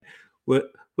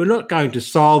were not going to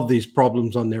solve these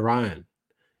problems on their own.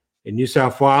 In New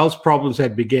South Wales, problems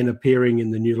had begun appearing in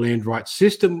the new land rights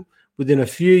system within a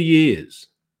few years.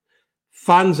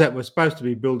 Funds that were supposed to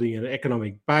be building an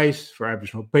economic base for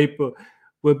Aboriginal people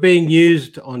were being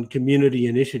used on community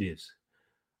initiatives.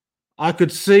 I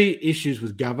could see issues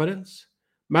with governance.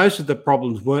 Most of the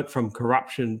problems weren't from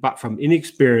corruption, but from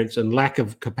inexperience and lack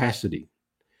of capacity.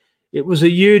 It was a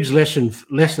huge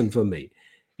lesson for me.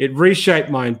 It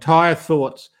reshaped my entire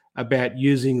thoughts about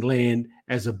using land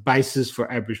as a basis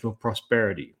for Aboriginal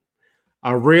prosperity.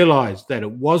 I realised that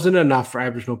it wasn't enough for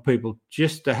Aboriginal people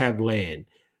just to have land.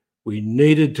 We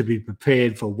needed to be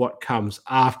prepared for what comes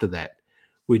after that.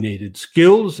 We needed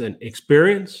skills and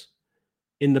experience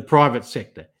in the private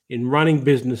sector, in running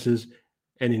businesses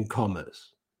and in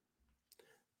commerce.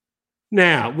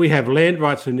 Now, we have land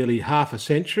rights for nearly half a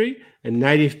century and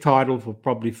native title for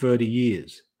probably 30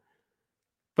 years.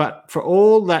 But for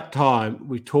all that time,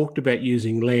 we talked about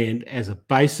using land as a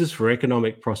basis for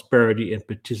economic prosperity and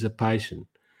participation.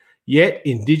 Yet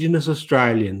Indigenous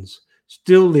Australians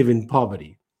still live in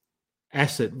poverty,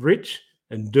 asset rich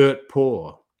and dirt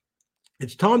poor.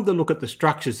 It's time to look at the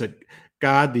structures that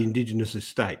guard the Indigenous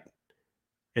estate.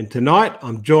 And tonight,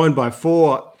 I'm joined by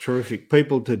four terrific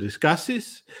people to discuss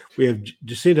this. We have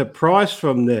Jacinta Price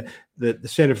from the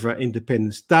Centre for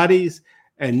Independent Studies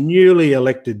and newly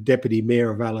elected Deputy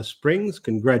Mayor of Alice Springs.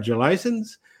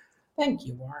 Congratulations. Thank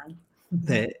you, Warren.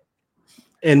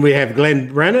 And we have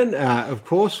Glenn Brennan, of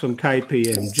course, from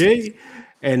KPMG,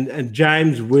 and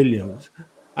James William,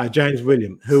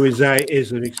 who is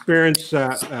an experienced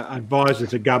advisor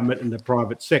to government in the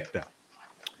private sector.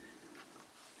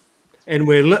 And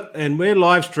we're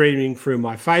live streaming through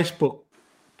my Facebook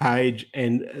page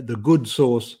and the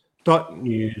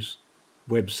goodsource.news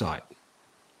website.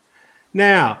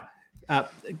 Now,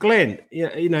 Glenn,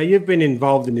 you've been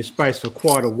involved in this space for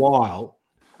quite a while,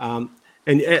 and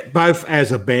both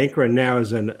as a banker and now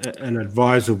as an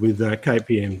advisor with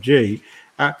KPMG.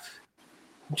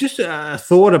 Just a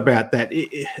thought about that.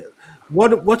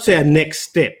 What's our next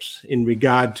steps in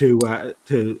regard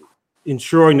to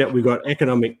ensuring that we've got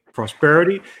economic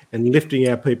prosperity and lifting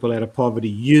our people out of poverty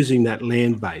using that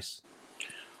land base?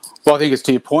 Well, I think it's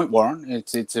to your point, Warren.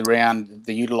 It's around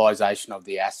the utilisation of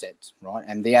the assets, right?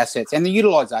 And the assets and the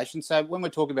utilisation. So when we're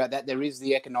talking about that, there is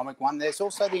the economic one. There's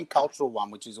also the cultural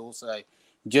one, which is also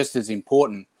just as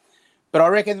important. But I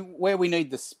reckon where we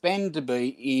need the spend to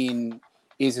be in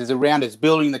is around us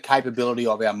building the capability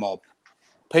of our mob.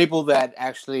 People that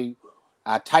actually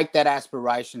take that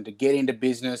aspiration to get into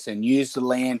business and use the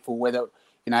land for whether,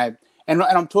 and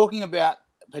I'm talking about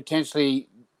potentially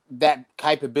that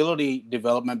capability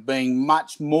development being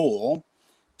much more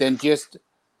than just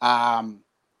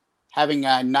having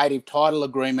a native title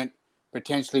agreement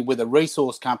potentially with a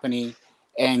resource company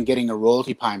and getting a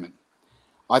royalty payment.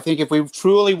 I think if we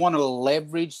truly want to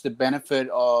leverage the benefit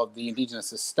of the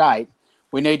Indigenous estate,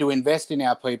 we need to invest in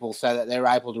our people so that they're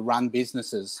able to run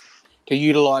businesses, to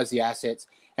utilise the assets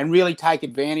and really take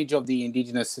advantage of the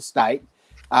Indigenous estate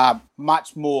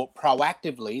much more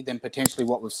proactively than potentially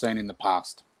what we've seen in the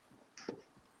past.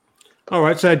 All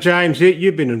right, so James,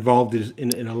 you've been involved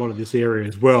in a lot of this area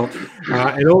as well,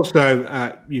 and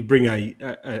also you bring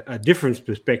a different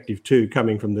perspective too,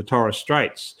 coming from the Torres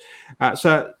Straits.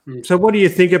 So what do you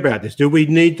think about this? Do we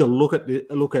need to look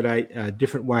at a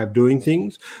different way of doing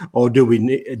things, or do we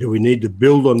need to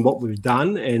build on what we've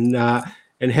done,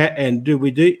 and do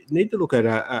we need to look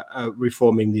at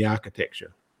reforming the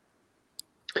architecture?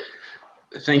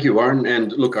 Thank you, Warren.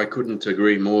 And look, I couldn't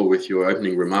agree more with your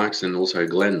opening remarks and also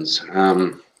Glenn's.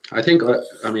 I think,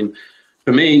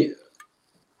 for me,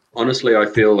 honestly, I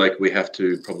feel like we have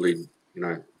to probably,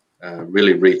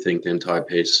 really rethink the entire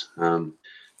piece.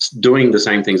 Doing the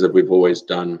same things that we've always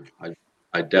done, I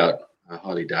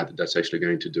highly doubt that that's actually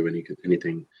going to do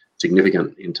anything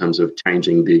significant in terms of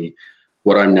changing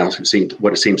what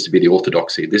it seems to be the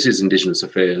orthodoxy. This is Indigenous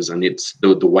affairs, and it's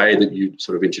the way that you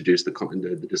sort of introduced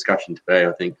the discussion today.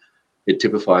 I think it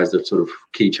typifies the sort of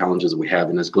key challenges that we have.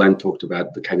 And as Glenn talked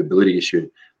about, the capability issue,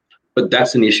 but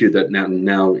that's an issue that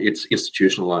now it's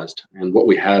institutionalized. And what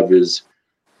we have is,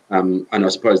 and I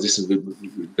suppose this is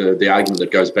the argument that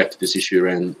goes back to this issue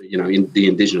around, in the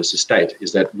Indigenous estate,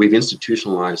 is that we've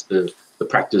institutionalized the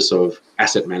practice of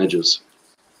asset managers,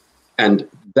 and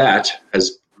that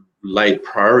has laid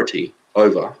priority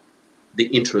over the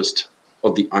interest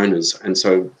of the owners. And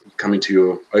so, coming to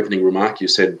your opening remark, you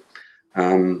said,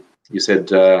 was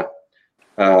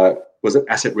it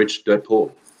asset rich, dirt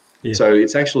poor? Yeah. So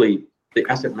it's actually the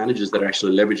asset managers that are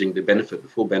actually leveraging the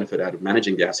full benefit out of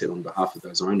managing the asset on behalf of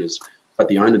those owners. but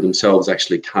the owner themselves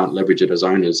actually can't leverage it as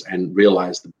owners and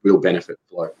realize the real benefit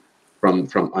flow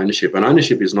from ownership. And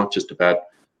ownership is not just about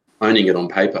owning it on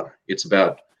paper. It's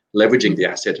about leveraging the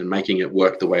asset and making it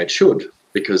work the way it should,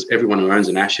 because everyone who owns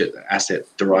an asset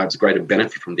derives greater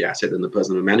benefit from the asset than the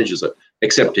person who manages it,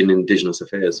 except in Indigenous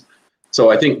affairs.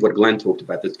 So I think what Glenn talked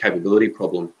about, the capability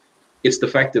problem, it's the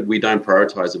fact that we don't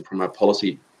prioritize it from a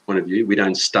policy point of view. We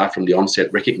don't start from the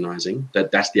onset recognizing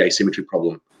that that's the asymmetry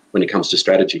problem when it comes to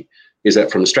strategy. Is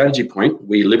that from a strategy point,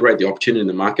 we liberate the opportunity in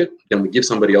the market, then we give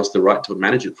somebody else the right to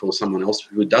manage it for someone else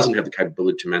who doesn't have the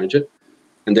capability to manage it.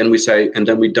 And then we say, and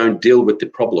then we don't deal with the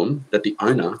problem that the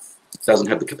owner doesn't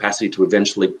have the capacity to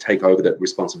eventually take over that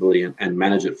responsibility and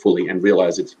manage it fully and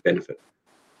realize its benefit.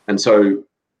 And so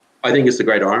I think it's the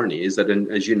great irony is that,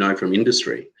 as you know from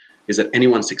industry, is that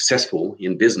anyone successful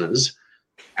in business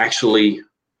actually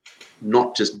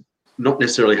not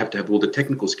necessarily have to have all the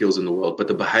technical skills in the world, but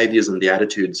the behaviors and the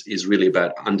attitudes is really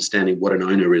about understanding what an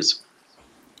owner is.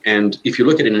 And if you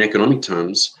look at it in economic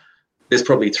terms, there's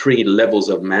probably 3 levels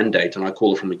of mandate, and I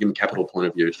call it from a human capital point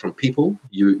of view. It's from people,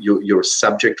 you're a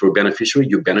subject or a beneficiary,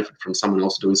 you benefit from someone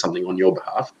else doing something on your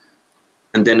behalf.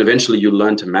 And then eventually you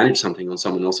learn to manage something on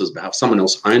someone else's behalf. Someone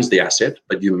else owns the asset,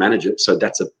 but you manage it. So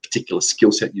that's a particular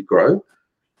skill set you grow.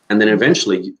 And then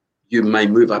eventually you may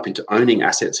move up into owning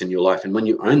assets in your life. And when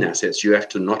you own assets, you have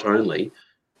to not only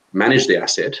manage the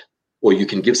asset, or you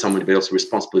can give someone else the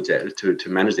responsibility to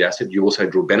manage the asset, you also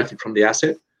draw benefit from the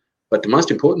asset. But the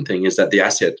most important thing is that the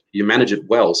asset, you manage it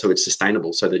well so it's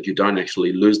sustainable, so that you don't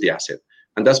actually lose the asset.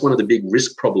 And that's one of the big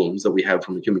risk problems that we have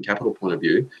from a human capital point of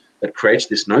view that creates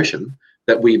this notion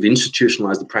that we've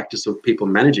institutionalized the practice of people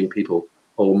managing people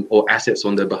or assets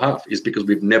on their behalf, is because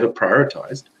we've never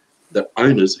prioritized that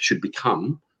owners should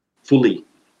become fully,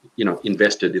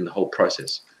 invested in the whole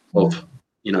process of,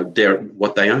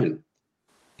 what they own.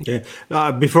 Yeah.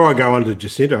 Before I go on to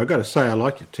Jacinta, I've got to say I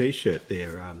like your T-shirt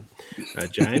there,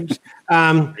 James.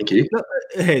 Thank you.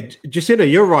 Jacinta,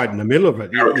 you're right in the middle of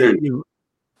it. Arakoon.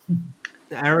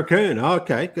 Arakoon. Oh,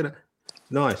 okay, good.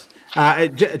 Nice.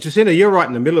 Jacinta, you're right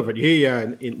in the middle of it.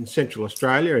 You're in Central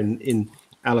Australia, in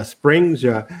Alice Springs.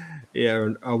 You're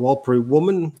a Walpurgis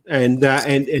woman, and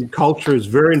culture is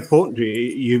very important to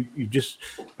you. You just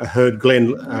heard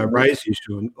Glenn raise the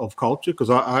issue of culture, because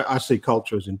I see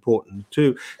culture as important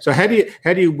too. So how do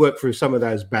you work through some of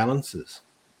those balances?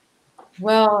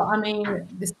 Well, I mean,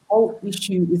 this whole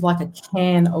issue is like a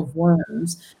can of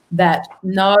worms that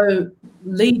no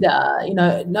leader,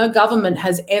 no government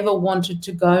has ever wanted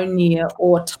to go near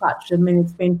or touch. I mean,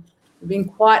 it's been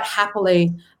quite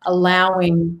happily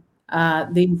allowing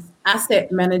these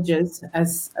asset managers,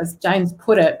 as James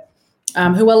put it,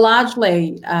 who are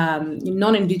largely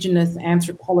non-Indigenous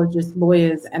anthropologists,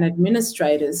 lawyers and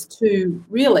administrators, to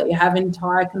really have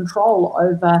entire control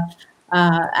over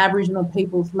Aboriginal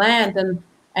people's land.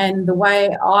 And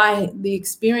the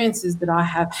experiences that I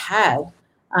have had,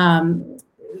 I've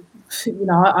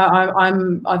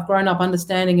grown up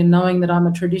understanding and knowing that I'm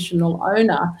a traditional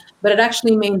owner, but it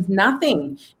actually means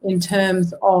nothing in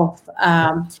terms of,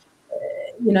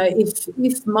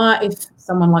 if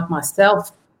someone like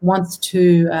myself wants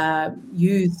to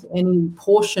use any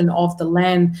portion of the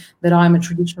land that I'm a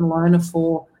traditional owner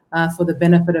for the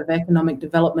benefit of economic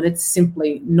development, it's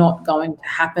simply not going to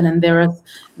happen. And there are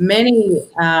many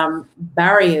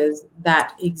barriers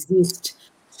that exist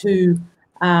to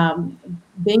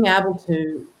being able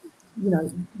to,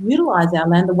 utilise our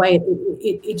land the way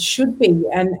it should be,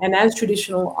 and as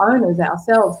traditional owners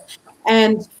ourselves.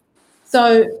 And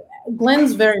so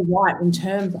Glenn's very right in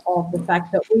terms of the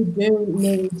fact that we do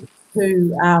need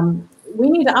to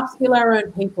upskill our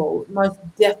own people, most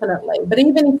definitely. But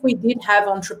even if we did have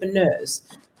entrepreneurs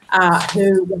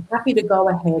who were happy to go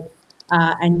ahead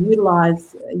and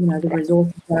utilise, the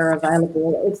resources that are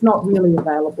available, it's not really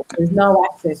available. There's no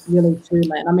access really to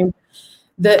land. I mean,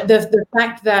 the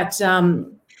fact that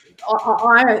I'm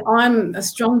a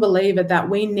strong believer that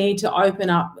we need to open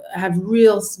up,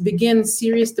 begin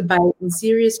serious debate and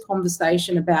serious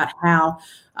conversation about how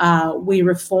we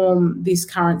reform this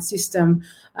current system,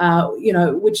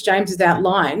 which James has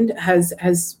outlined.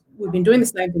 We've been doing the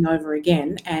same thing over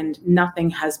again, and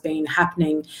nothing has been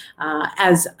happening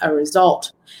as a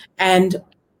result. And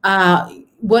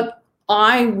what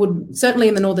I would, certainly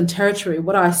in the Northern Territory,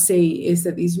 what I see is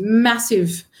that these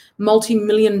massive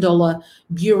multi-million-dollar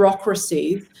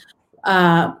bureaucracies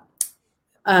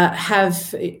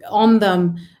have on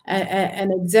them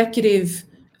an executive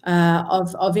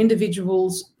of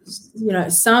individuals.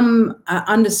 Some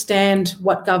understand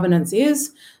what governance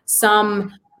is.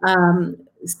 Some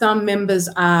members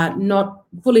are not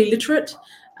fully literate,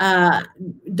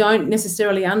 don't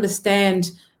necessarily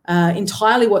understand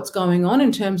entirely what's going on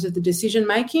in terms of the decision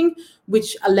making,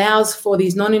 which allows for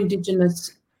these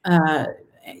non-Indigenous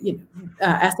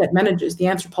asset managers, the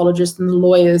anthropologists and the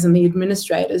lawyers and the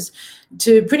administrators,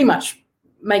 to pretty much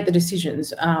make the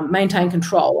decisions, maintain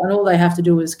control, and all they have to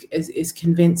do is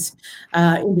convince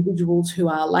individuals who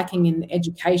are lacking in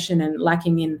education and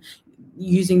lacking in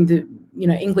using the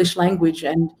English language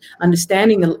and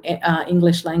understanding the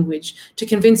English language, to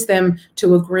convince them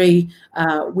to agree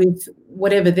with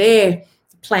whatever their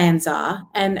plans are.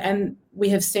 And we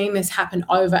have seen this happen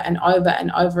over and over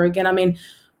and over again. I mean,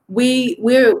 we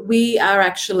are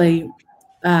actually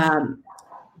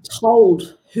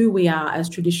told who we are as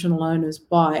traditional owners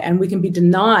by, and we can be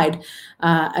denied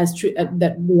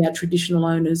that we are traditional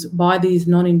owners by these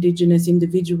non-Indigenous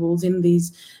individuals in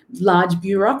these large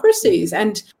bureaucracies.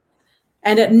 And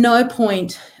at no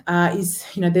point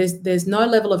there's no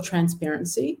level of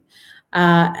transparency,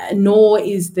 nor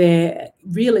is there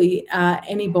really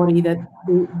anybody that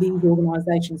these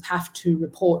organisations have to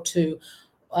report to.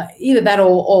 Either that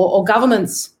or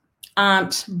governments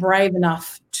aren't brave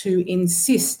enough to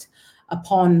insist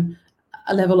upon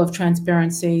a level of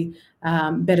transparency,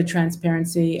 better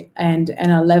transparency, and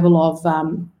a level of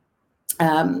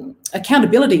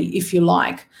accountability, if you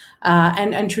like.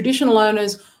 And traditional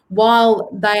owners, while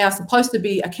they are supposed to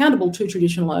be accountable to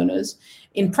traditional owners,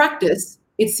 in practice,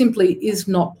 it simply is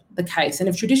not the case. And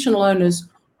if traditional owners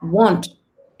want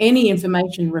any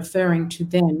information referring to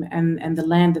them and the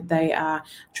land that they are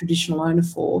traditional owner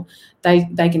for,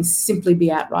 they can simply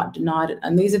be outright denied it.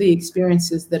 And these are the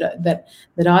experiences that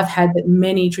I've had, that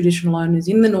many traditional owners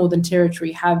in the Northern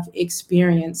Territory have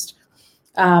experienced.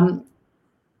 A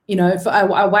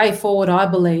way forward, I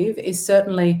believe, is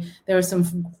certainly there are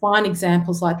some fine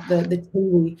examples like the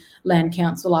Tiwi Land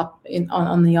Council up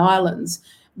on the islands,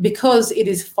 because it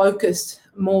is focused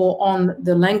more on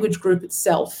the language group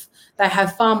itself. They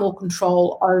have far more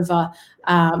control over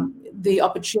the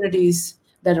opportunities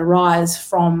that arise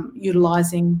from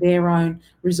utilising their own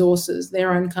resources,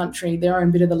 their own country, their own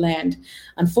bit of the land.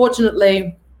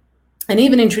 Unfortunately, and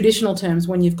even in traditional terms,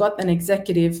 when you've got an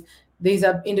executive, these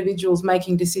are individuals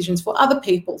making decisions for other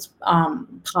people's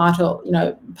part of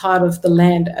the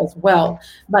land as well,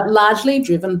 but largely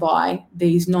driven by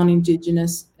these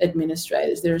non-Indigenous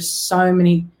administrators. There are so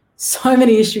many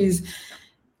issues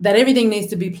that everything needs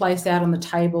to be placed out on the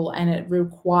table, and it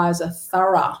requires a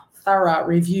thorough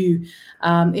review,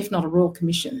 if not a royal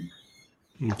commission.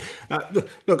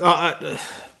 Look, I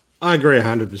agree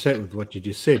 100% with what you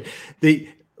just said.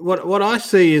 What I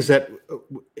see is that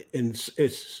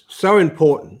it's so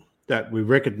important that we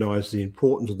recognise the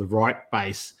importance of the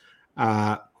right-based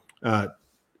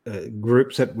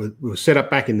groups that were set up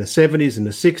back in the 70s and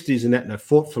the 60s, and that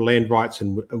fought for land rights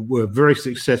and were very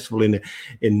successful in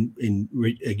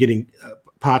getting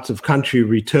parts of country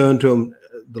returned to them,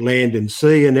 the land and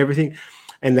sea and everything.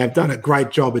 And they've done a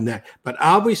great job in that. But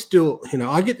are we still,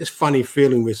 I get this funny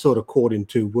feeling we're sort of caught in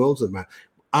two worlds at the moment.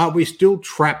 Are we still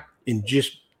trapped in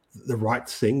just the right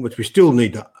thing, which we still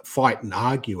need to fight and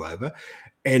argue over,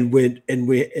 and we're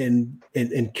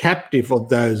captive of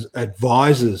those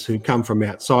advisors who come from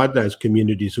outside those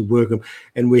communities who work them,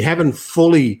 and we haven't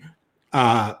fully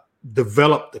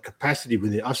developed the capacity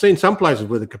within. I've seen some places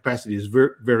where the capacity is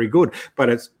very, very good, but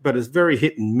it's very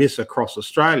hit and miss across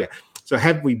Australia. So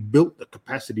have we built the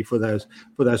capacity for those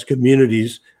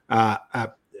communities to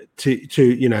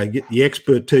get the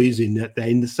expertise in that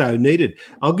they so needed?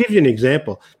 I'll give you an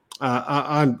example.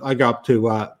 I go up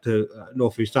to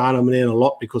Northeast Arnhem a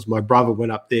lot because my brother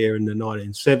went up there in the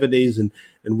 1970s, and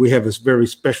we have this very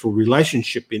special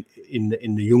relationship in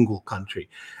the Yungal country,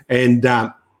 and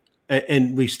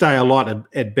we stay a lot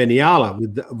at Beniala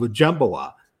with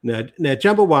Jambawa. Now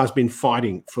Jambawa has been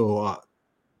fighting for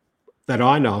that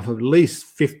I know of at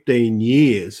least 16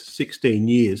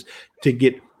 years to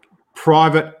get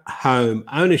private home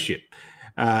ownership.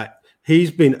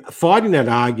 He's been fighting that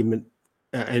argument.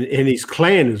 And his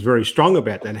clan is very strong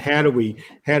about that. How do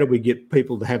we get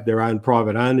people to have their own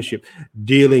private ownership,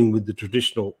 dealing with the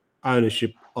traditional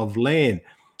ownership of land?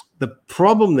 The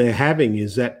problem they're having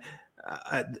is that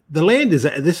the land is.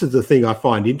 This is the thing I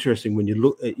find interesting when you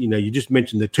look. You just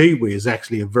mentioned the Tiwi is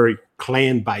actually a very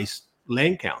clan-based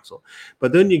land council,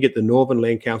 but then you get the Northern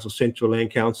Land Council, Central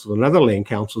Land Council, and other land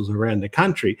councils around the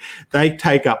country. They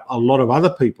take up a lot of other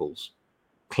people's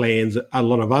clans, a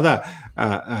lot of other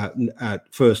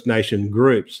First Nation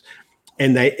groups,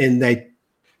 and they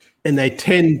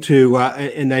tend to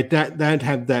and they don't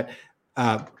have that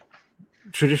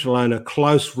traditional owner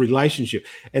close relationship,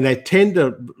 and they tend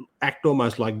to act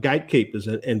almost like gatekeepers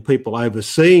and people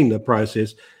overseeing the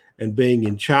process and being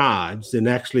in charge than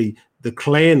actually the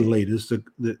clan leaders,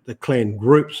 the clan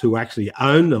groups who actually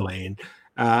own the land,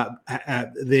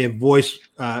 their voice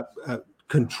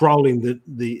controlling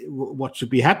the what should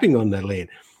be happening on their land.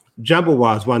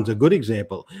 Jumbawa's one's a good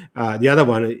example. The other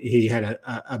one he had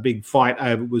a big fight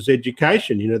over was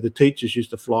education. You know, the teachers used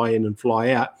to fly in and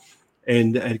fly out,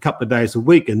 and a couple of days a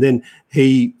week. And then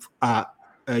he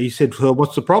said, "Well,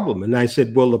 what's the problem?" And they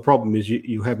said, "Well, the problem is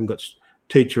you haven't got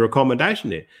teacher accommodation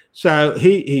there." So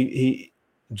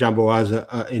Jumbawa's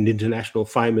an international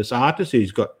famous artist.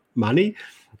 He's got money.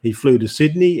 He flew to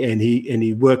Sydney and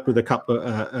he worked with a couple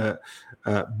of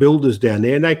builders down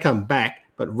there, and they come back.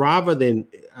 But rather than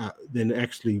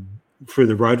actually through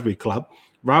the Rotary Club,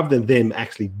 rather than them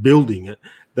actually building it,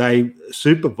 they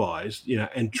supervised,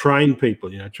 and trained people.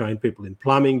 Train people in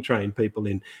plumbing, train people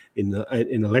in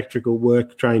electrical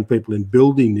work, train people in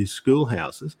building these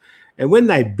schoolhouses. And when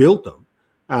they built them,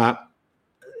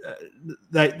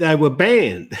 they were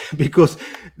banned because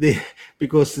the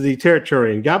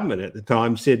Territorial government at the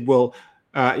time said, well,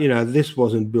 this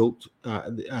wasn't built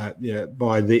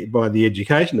by the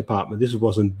education department. This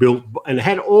wasn't built, and it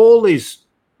had all these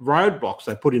roadblocks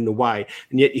they put in the way.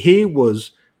 And yet here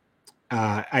was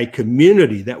a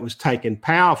community that was taking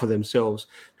power for themselves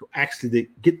to actually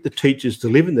get the teachers to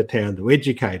live in the town, to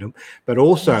educate them, but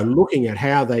also looking at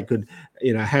how they could,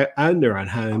 own their own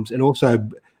homes and also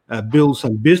build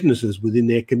some businesses within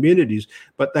their communities.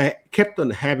 But they kept on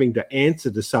having to answer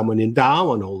to someone in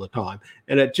Darwin all the time,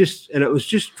 and it was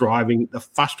just driving the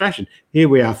frustration. Here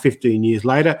we are 15 years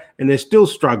later, and they're still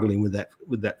struggling with that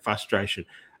frustration.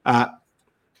 Has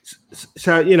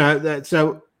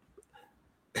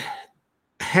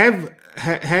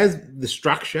the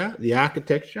structure, the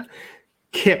architecture,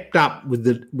 kept up with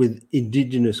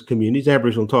Indigenous communities,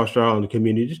 Aboriginal and Torres Strait Islander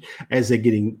communities, as they're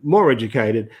getting more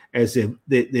educated, as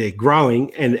they're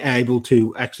growing and able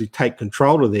to actually take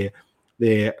control of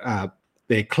their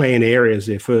clan areas,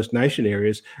 their First Nation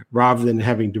areas, rather than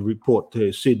having to report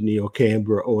to Sydney or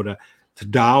Canberra or to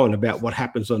Darwin about what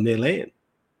happens on their land.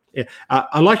 Yeah,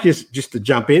 I'd like just to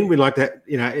jump in. We like that,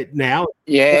 now.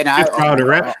 Yeah,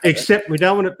 no. Except we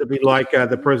don't want it to be like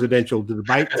the presidential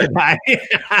debate today.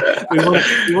 we want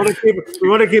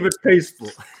to keep it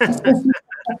peaceful.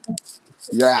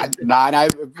 Yeah, no. I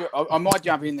might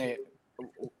jump in there.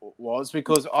 Was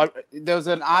because there was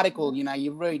an article.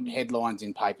 You read headlines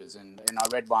in papers, and I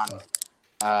read one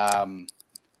that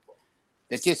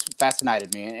just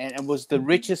fascinated me, and it was the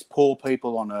richest poor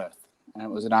people on earth, and it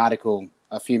was an article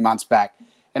a few months back,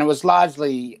 and it was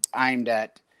largely aimed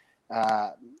at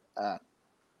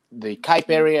the Cape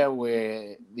area,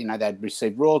 where they'd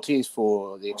received royalties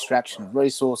for the extraction of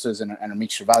resources and a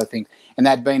mixture of other things, and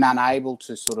they'd been unable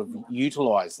to sort of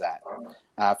utilise that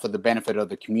for the benefit of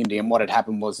the community. And what had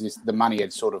happened was the money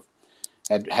had sort of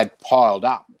had piled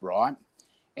up, right?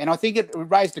 And I think it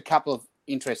raised a couple of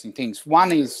interesting things.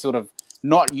 One is sort of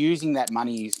not using that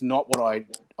money is not what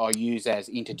I use as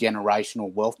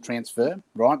intergenerational wealth transfer,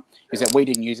 right? Is that we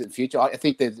didn't use it in the future. I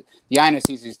think that the onus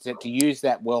is to use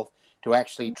that wealth to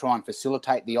actually try and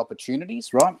facilitate the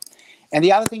opportunities, right? And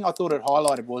the other thing I thought it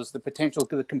highlighted was the potential,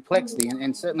 the complexity,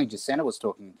 and certainly Jacinta was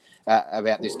talking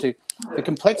about this too, the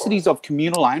complexities of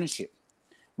communal ownership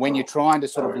when you're trying to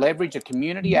sort of leverage a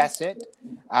community asset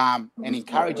and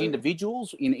encourage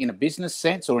individuals in a business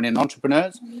sense or in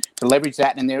entrepreneurs to leverage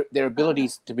that and their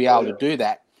abilities to be able to do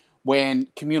that when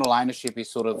communal ownership is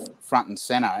sort of front and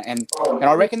centre. And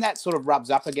I reckon that sort of rubs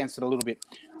up against it a little bit.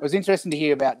 It was interesting to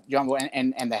hear about Jumbo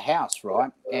and the house,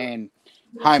 right? And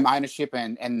home ownership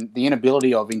and the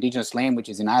inability of Indigenous land, which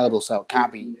is inalienable, so it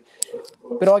can't be.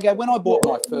 But I go, when I bought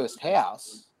my first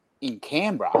house in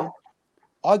Canberra,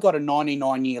 I got a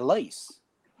 99-year lease.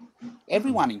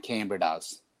 Everyone in Canberra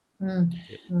does.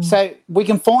 So we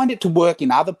can find it to work in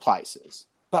other places,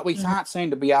 but we can't seem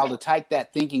to be able to take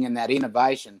that thinking and that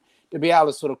innovation to be able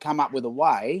to sort of come up with a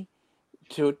way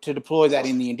to deploy that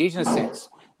in the Indigenous sense,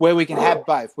 where we can have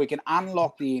both. We can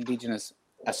unlock the Indigenous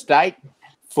estate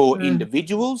for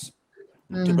individuals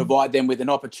to provide them with an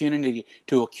opportunity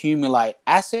to accumulate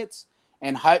assets,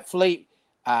 and hopefully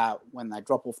when they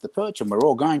drop off the perch, and we're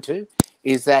all going to,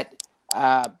 is that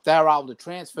they're able to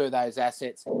transfer those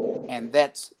assets, and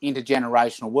that's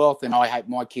intergenerational wealth, and I hope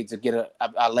my kids will get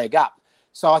a leg up.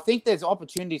 So I think there's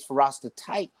opportunities for us to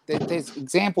take. There's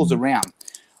examples around.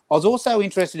 I was also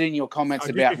interested in your comments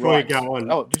about before you go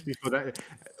on. Just before that,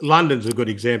 London's a good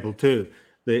example too.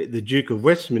 The Duke of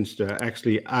Westminster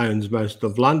actually owns most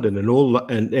of London,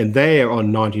 and they're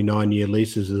on 99-year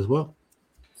leases as well.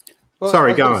 Well,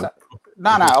 Sorry, go on.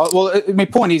 No. Well, my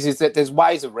point is that there's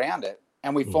ways around it,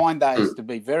 and we find those to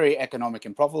be very economic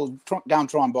and profitable. Go and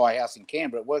try and buy a house in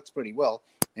Canberra. It works pretty well.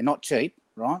 They're not cheap,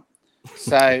 right?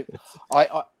 So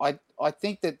I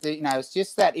think that it's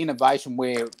just that innovation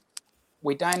where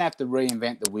we don't have to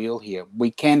reinvent the wheel here.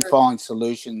 We can find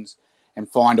solutions and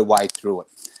find a way through it.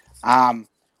 I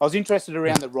was interested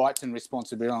around the rights and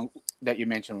responsibility that you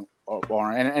mentioned,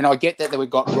 Warren, and I get that we've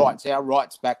got rights, our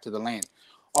rights back to the land.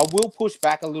 I will push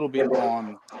back a little bit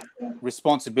on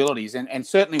responsibilities, and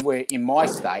certainly where in my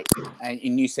state,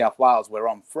 in New South Wales, where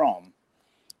I'm from,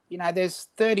 there's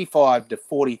 35 to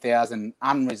 40,000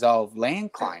 unresolved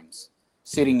land claims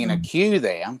sitting in a queue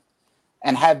there,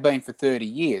 and have been for 30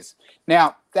 years.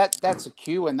 Now, that's a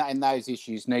queue, and those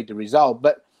issues need to resolve.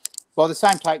 But by the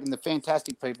same token, the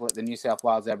fantastic people at the New South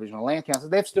Wales Aboriginal Land Council,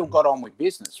 they've still got on with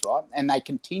business, right? And they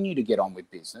continue to get on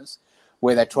with business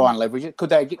where they try and leverage it. Could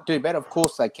they do better? Of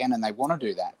course they can, and they want to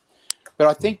do that. But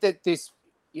I think that this,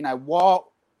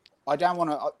 while I don't want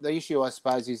to, the issue, I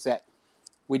suppose, is that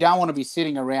we don't want to be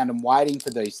sitting around and waiting for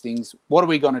these things. What are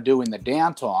we going to do in the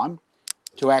downtime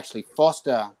to actually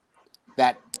foster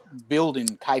that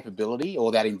building capability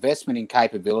or that investment in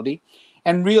capability,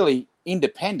 and really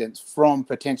independence from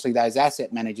potentially those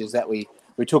asset managers that we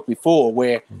took before,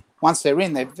 where once they're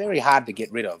in, they're very hard to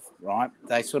get rid of, right?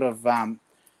 They sort of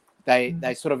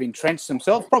they sort of entrench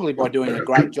themselves, probably by doing a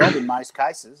great job in most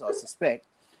cases, I suspect.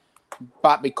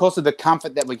 But because of the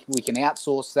comfort that we can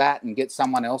outsource that and get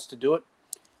someone else to do it,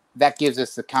 that gives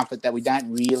us the comfort that we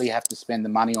don't really have to spend the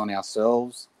money on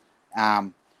ourselves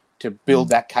to build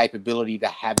that capability to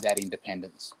have that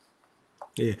independence.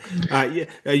 Yeah,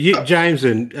 James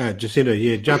and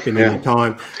Jacinta, jump in any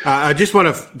time. I just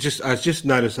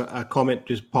noticed a comment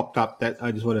just popped up that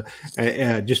I just want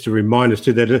to just to remind us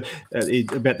too that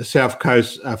about the South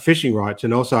Coast fishing rights,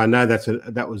 and also I know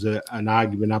that was an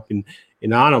argument up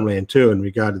in Arnhem Land too in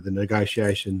regard to the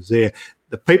negotiations there.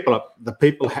 The people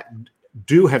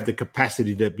do have the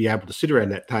capacity to be able to sit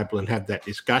around that table and have that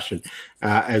discussion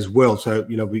as well. So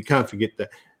we can't forget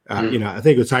that. I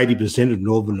think it's 80% of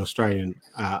Northern Australian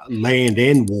land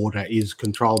and water is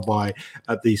controlled by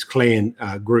these clan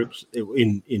groups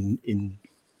in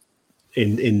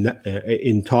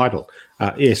title.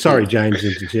 Sorry, James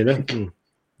and Jacinta.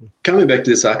 Coming back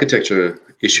to this architecture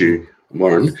issue,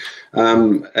 Warren,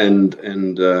 and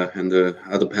the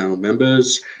other panel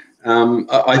members,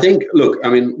 I think. Look, I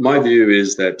mean, my view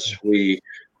is that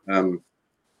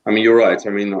you're right. I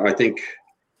mean, I think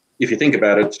if you think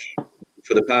about it.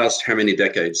 For the past how many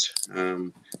decades,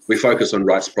 we focus on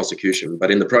rights prosecution, but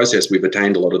in the process, we've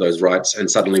attained a lot of those rights, and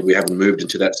suddenly we haven't moved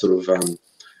into that sort of,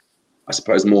 I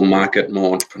suppose, more market,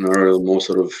 more entrepreneurial, more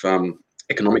sort of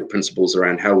economic principles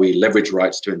around how we leverage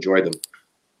rights to enjoy them.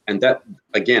 And that,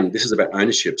 again, this is about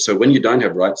ownership. So when you don't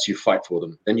have rights, you fight for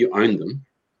them, then you own them.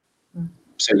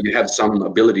 So you have some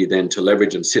ability then to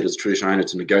leverage and sit as traditional owner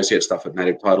to negotiate stuff at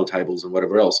native title tables and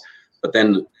whatever else. But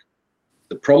then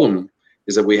the problem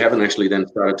is that we haven't actually then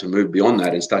started to move beyond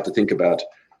that and start to think about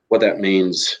what that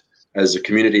means as a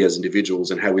community, as individuals,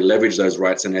 and how we leverage those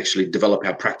rights and actually develop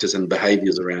our practice and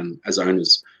behaviours around as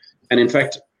owners. And in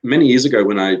fact, many years ago,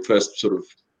 when I first sort of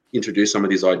introduced some of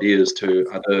these ideas to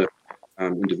other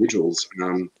individuals,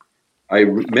 I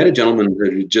met a gentleman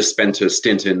who just spent a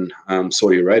stint in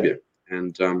Saudi Arabia,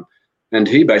 and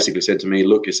he basically said to me,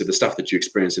 "Look," he said, "the stuff that you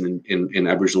experience in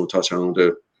Aboriginal and Torres Strait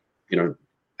Islander,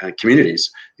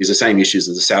 communities is the same issues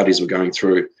that the Saudis were going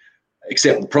through,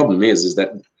 except the problem is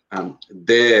that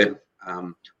their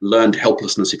learned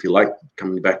helplessness, if you like,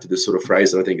 coming back to this sort of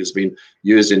phrase that I think has been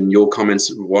used in your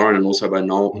comments, Warren, and also by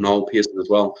Noel Pearson as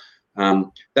well,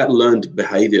 that learned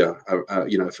behaviour,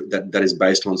 that is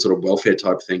based on sort of welfare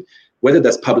type thing, whether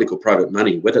that's public or private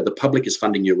money, whether the public is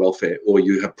funding your welfare or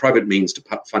you have private means to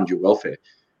fund your welfare,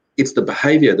 it's the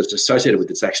behaviour that's associated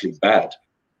with it's actually bad.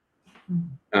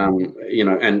 And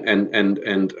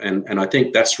I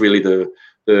think that's really the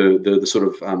sort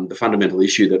of the fundamental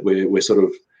issue that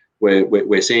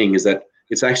we're seeing, is that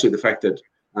it's actually the fact that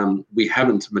we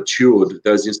haven't matured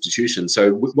those institutions.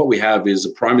 So what we have is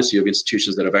a primacy of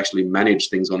institutions that have actually managed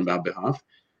things on our behalf,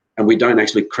 and we don't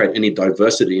actually create any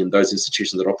diversity in those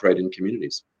institutions that operate in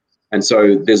communities. And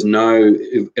so there's no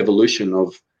evolution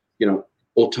of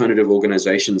alternative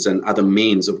organizations and other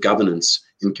means of governance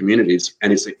in communities,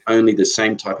 and it's only the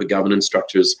same type of governance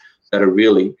structures that are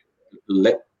really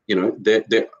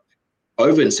they're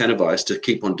over incentivized to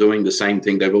keep on doing the same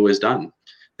thing they've always done.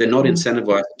 They're not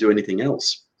incentivized to do anything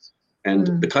else.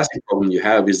 And the classic problem you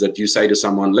have is that you say to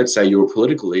someone, let's say you're a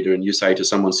political leader, and you say to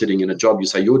someone sitting in a job, you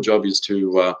say your job is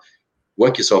to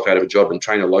work yourself out of a job and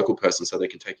train a local person so they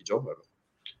can take your job over.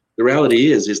 The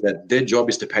reality is that their job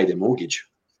is to pay their mortgage.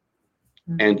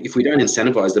 And if we don't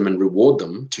incentivize them and reward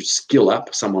them to skill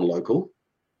up someone local,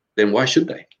 then why should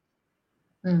they?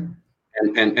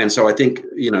 And so I think,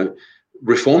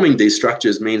 reforming these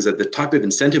structures means that the type of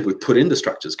incentive we put in the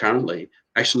structures currently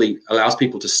actually allows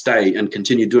people to stay and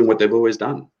continue doing what they've always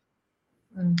done.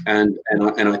 And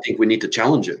I think we need to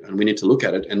challenge it, and we need to look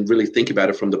at it and really think about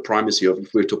it from the primacy of,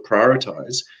 if we're to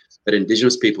prioritize that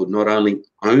Indigenous people not only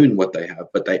own what they have,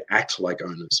 but they act like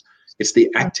owners. It's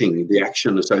the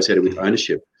action associated with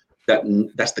ownership.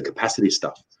 That's the capacity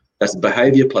stuff. That's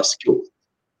behavior plus skill.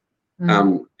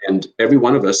 And every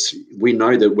one of us, we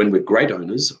know that when we're great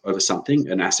owners over something,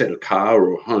 an asset, a car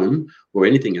or a home or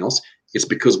anything else, it's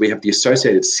because we have the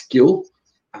associated skill,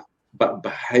 but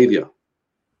behavior.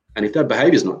 And if that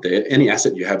behavior is not there, any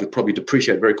asset you have will probably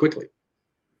depreciate very quickly.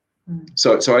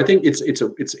 So I think it's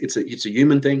a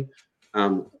human thing,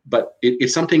 but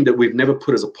it's something that we've never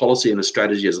put as a policy and a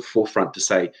strategy as a forefront to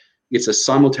say it's a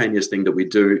simultaneous thing that we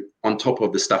do on top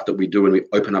of the stuff that we do when we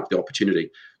open up the opportunity.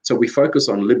 So we focus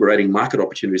on liberating market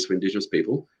opportunities for Indigenous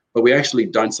people, but we actually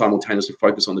don't simultaneously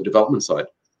focus on the development side.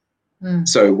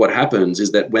 So what happens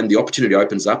is that when the opportunity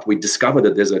opens up, we discover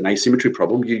that there's an asymmetry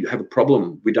problem. You have a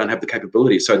problem. We don't have the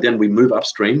capability. So then we move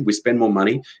upstream. We spend more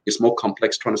money. It's more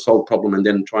complex trying to solve a problem and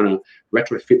then trying to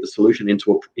retrofit the solution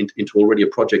into already a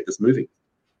project that's moving.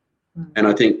 And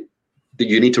I think that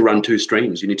you need to run two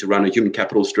streams. You need to run a human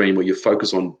capital stream where you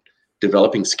focus on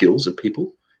developing skills and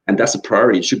people. And that's a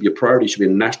priority. It should be a priority. It should be a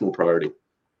national priority.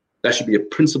 That should be a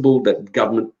principle that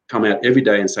government come out every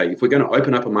day and say, if we're going to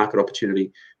open up a market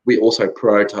opportunity, we also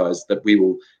prioritize that we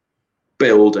will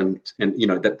build and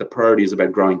that the priority is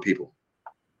about growing people.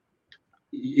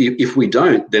 If we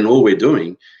don't, then all we're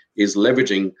doing is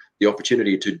leveraging the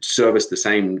opportunity to service the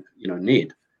same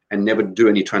need and never do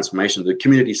any transformation. The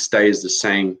community stays the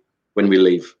same when we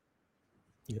leave.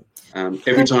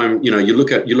 Every time you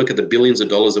look at the billions of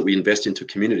dollars that we invest into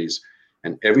communities,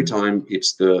 and every time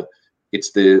it's the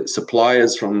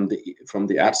suppliers from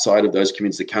the outside of those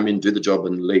communities that come in, do the job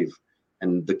and leave,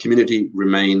 and the community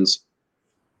remains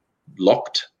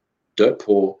locked, dirt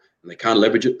poor, and they can't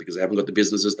leverage it because they haven't got the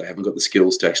businesses, they haven't got the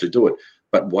skills to actually do it.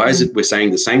 But why is it we're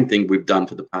saying the same thing we've done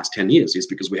for the past 10 years? Is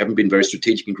because we haven't been very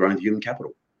strategic in growing the human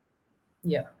capital.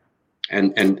 Yeah.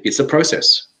 And it's a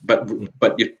process, but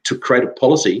to create a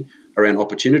policy around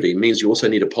opportunity means you also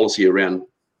need a policy around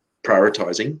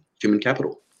prioritizing human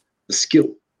capital, the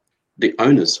skill, the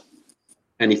owners.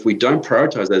 And if we don't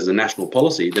prioritize that as a national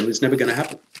policy, then it's never going to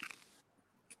happen.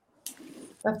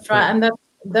 That's right. And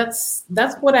that's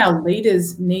what our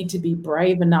leaders need to be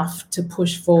brave enough to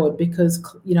push forward, because,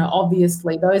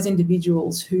 obviously those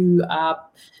individuals who are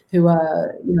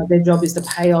their job is to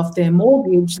pay off their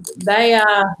mortgage, they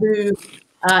are who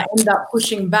end up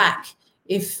pushing back.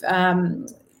 If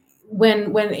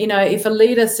if a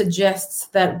leader suggests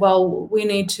that, well, we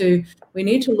need to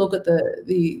look at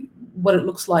the what it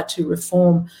looks like to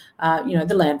reform,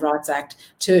 the Land Rights Act,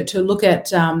 to look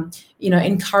at,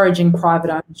 encouraging private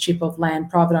ownership of land,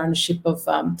 private ownership of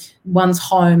one's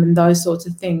home, and those sorts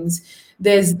of things.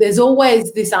 There's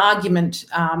always this argument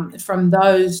from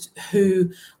those who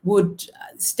would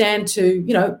stand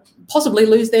to, possibly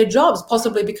lose their jobs,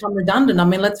 possibly become redundant. I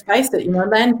mean, let's face it,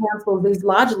 land councils, these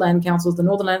larger land councils, the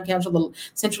Northern Land Council, the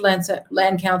Central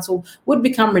Land Council, would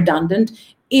become redundant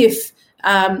if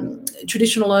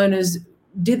traditional owners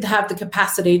did have the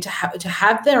capacity to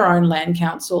have their own land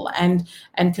council and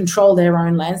control their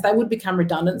own lands. They would become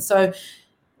redundant. So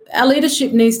our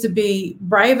leadership needs to be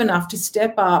brave enough to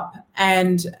step up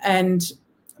and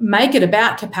make it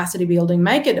about capacity building,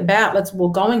 make it about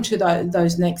going to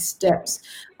those next steps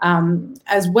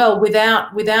as well,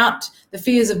 without the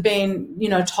fears of being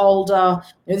told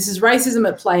this is racism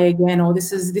at play again, or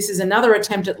this is another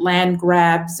attempt at land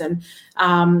grabs, and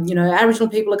Aboriginal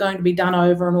people are going to be done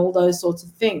over, and all those sorts of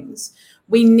things.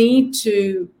 We need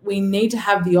to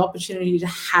have the opportunity to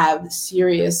have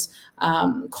serious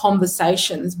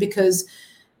conversations, because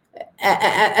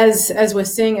as we're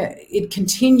seeing it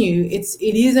continue, it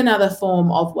is another form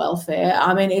of welfare.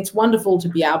 I mean, it's wonderful to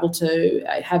be able to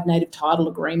have native title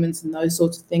agreements and those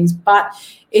sorts of things, but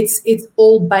it's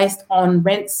all based on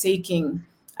rent seeking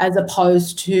as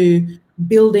opposed to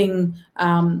building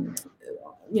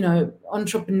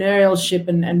entrepreneurship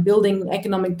and building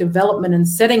economic development and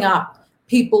setting up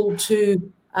people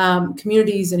to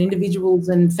communities and individuals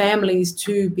and families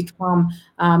to become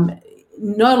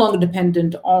no longer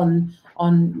dependent on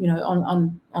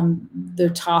the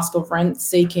task of rent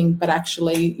seeking, but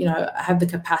actually have the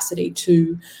capacity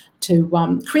to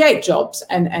create jobs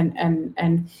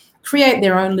and create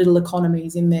their own little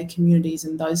economies in their communities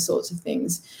and those sorts of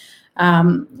things.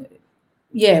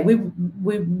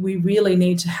 We really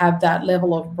need to have that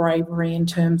level of bravery in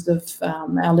terms of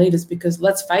our leaders, because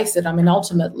let's face it, I mean,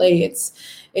 ultimately it's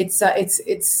a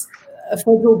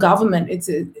federal government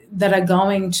that are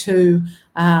going to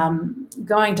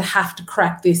have to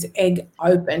crack this egg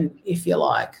open, if you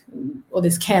like, or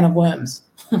this can of worms.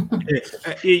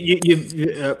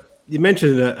 You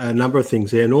mentioned a number of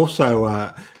things there, and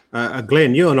also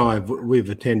Glenn, you and I we've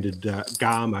attended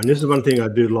Garma, and this is one thing I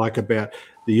do like about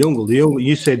the Yungle.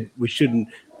 You said we shouldn't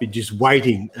be just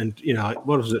waiting, and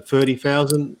what was it,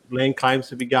 30,000 land claims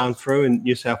to be going through in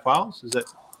New South Wales? Is that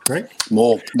correct?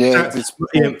 More, yeah.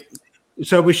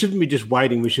 So we shouldn't be just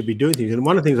waiting. We should be doing things. And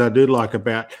one of the things I do like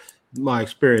about my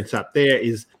experience up there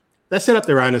is they set up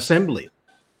their own assembly,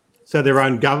 so their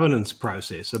own governance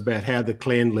process about how the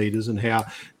clan leaders and how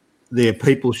their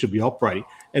people should be operating.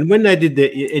 And when they did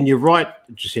that, and you're right,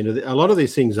 Jacinta, a lot of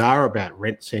these things are about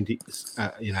rent stuff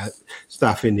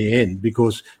in the end,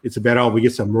 because it's about, we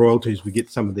get some royalties, we get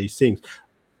some of these things.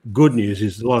 Good news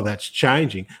is a lot of that's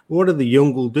changing. What did the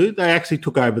Yungle do? They actually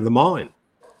took over the mine.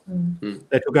 Mm-hmm.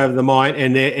 They took over the mine,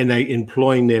 and they're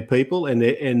employing their people, and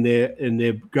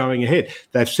they're going ahead.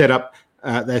 They've set up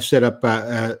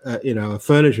a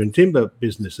furniture and timber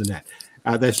business and that.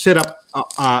 They've set up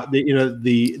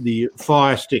the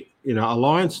fire stick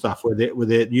alliance stuff where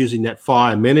they're using that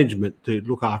fire management to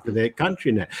look after their country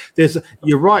and that.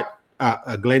 You're right,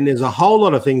 Glenn. There's a whole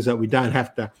lot of things that we don't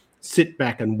have to sit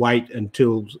back and wait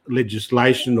until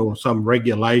legislation or some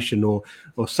regulation or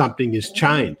something is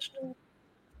changed.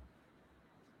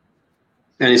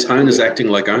 And it's owners acting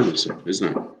like owners,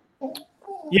 isn't it?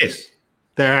 Yes,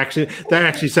 they're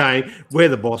actually saying we're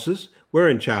the bosses, we're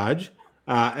in charge,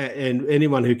 and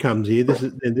anyone who comes here,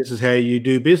 this is how you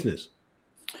do business.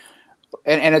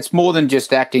 And it's more than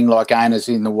just acting like owners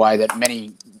in the way that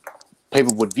many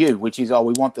people would view, which is,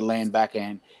 we want the land back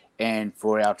and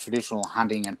for our traditional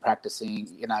hunting and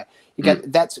practicing.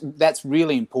 That's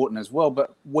really important as well.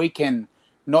 But we can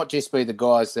not just be the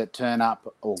guys that turn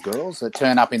up, or girls that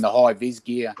turn up in the high vis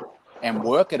gear and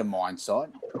work at a mine site.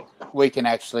 We can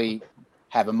actually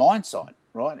have a mine site,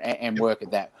 right, and work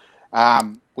at that.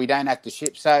 We don't have to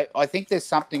ship. So I think there's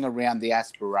something around the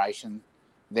aspiration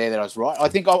there that I was right. I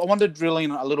think I want to drill in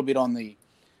a little bit on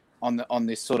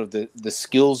this sort of the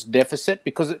skills deficit,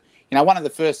 because one of the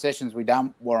first sessions we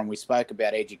done, Warren, we spoke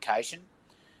about education.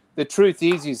 The truth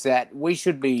is that we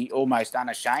should be almost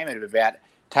unashamed about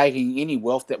taking any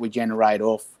wealth that we generate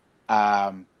off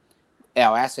our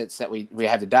assets that we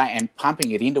have today and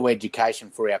pumping it into education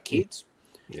for our kids,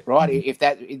 right? If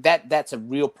that's a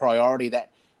real priority,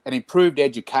 that an improved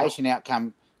education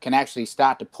outcome can actually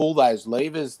start to pull those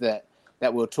levers that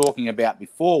we were talking about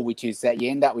before, which is that you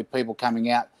end up with people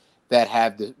coming out that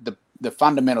have the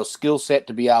fundamental skill set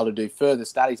to be able to do further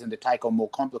studies and to take on more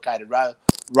complicated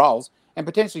roles and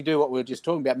potentially do what we were just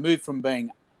talking about, move from being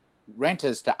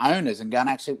renters to owners and going,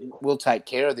 actually, we'll take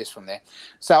care of this from there.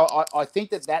 So I think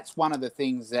that's one of the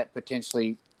things that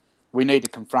potentially we need to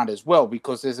confront as well,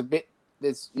 because there's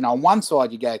on one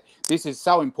side you go, this is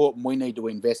so important, we need to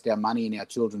invest our money in our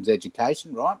children's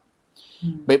education, right?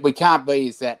 But we can't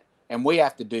be and we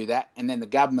have to do that, and then the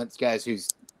government goes,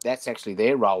 that's actually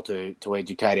their role to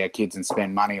educate our kids and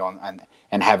spend money on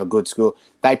and have a good school.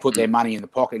 They put their money in the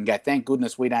pocket and go, thank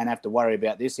goodness we don't have to worry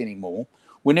about this anymore.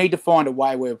 We need to find a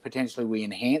way where potentially we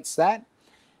enhance that,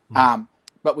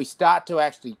 but we start to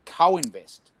actually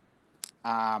co-invest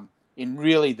in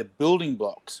really the building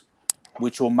blocks,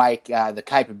 which will make the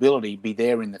capability be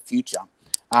there in the future.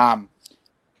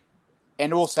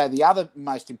 And also the other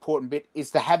most important bit is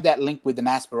to have that link with an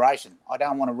aspiration. I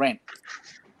don't want to rent,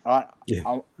 right? Yeah.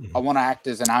 I want to act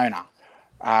as an owner.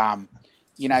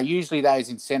 Usually those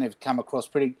incentives come across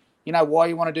pretty, why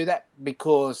you want to do that?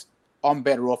 Because I'm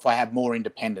better off. I have more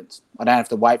independence. I don't have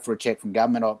to wait for a check from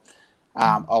government.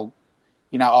 I'll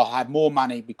have more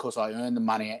money because I earn the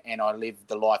money and I live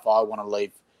the life I want to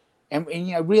live. And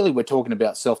really we're talking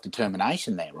about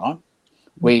self-determination there, right?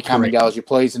 Where you come and go as you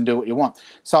please and do what you want.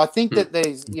 So I think that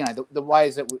there's, the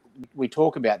ways that we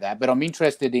talk about that, but I'm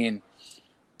interested in,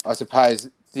 I suppose,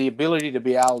 the ability to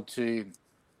be able to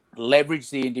leverage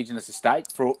the Indigenous estate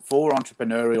for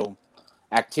entrepreneurial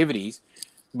activities.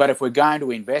 But if we're going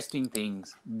to invest in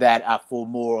things that are for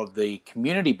more of the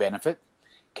community benefit,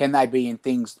 can they be in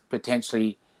things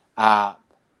potentially that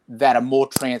are more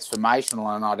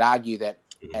transformational? And I'd argue that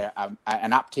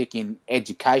an uptick in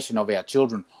education of our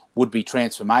children would be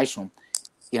transformational.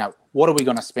 What are we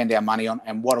going to spend our money on,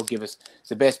 and what will give us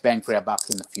the best bang for our bucks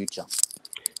in the future?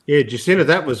 Yeah, Jacinta,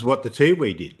 that was what the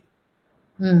Tiwi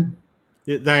did.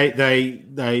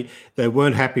 They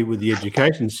weren't happy with the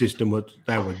education system what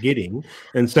they were getting,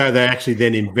 and so they actually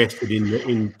then invested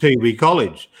in Tiwi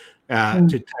College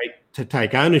to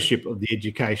take ownership of the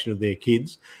education of their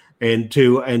kids, and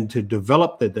to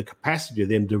develop the capacity of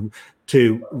them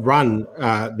to run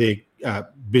their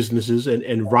businesses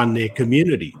and run their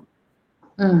community.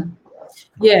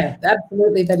 Yeah,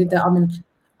 absolutely. They did that. I mean,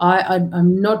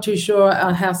 I'm not too sure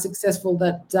how successful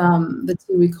that the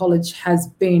Tiwi College has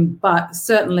been, but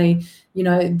certainly, you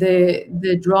know,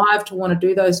 the drive to want to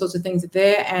do those sorts of things are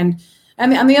there. And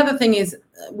the other thing is,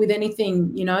 with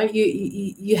anything, you know,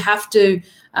 you have to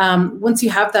once you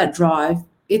have that drive,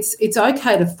 it's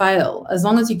okay to fail as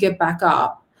long as you get back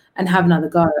up and have another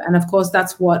go. And of course,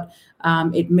 that's what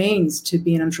it means to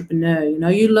be an entrepreneur. You know,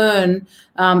 you learn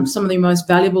some of the most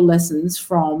valuable lessons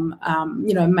from,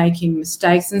 you know, making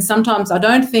mistakes. And sometimes I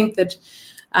don't think that,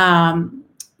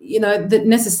 you know, that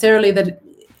necessarily that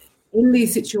in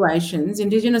these situations,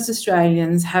 Indigenous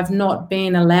Australians have not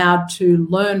been allowed to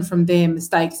learn from their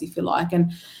mistakes, if you like.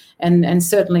 And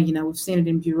certainly, you know, we've seen it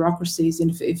in bureaucracies.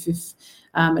 And if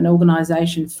an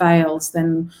organisation fails,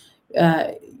 then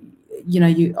you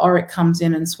know, ORIC comes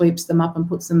in and sweeps them up and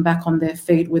puts them back on their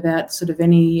feet without sort of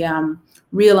any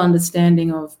real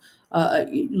understanding of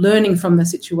learning from the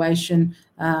situation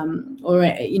or,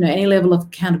 you know, any level of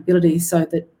accountability, so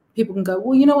that people can go,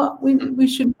 well, you know what, we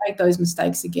shouldn't make those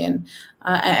mistakes again.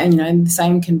 And you know, and the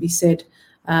same can be said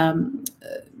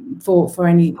for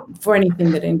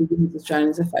anything that Indigenous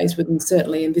Australians are faced with, and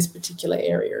certainly in this particular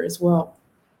area as well.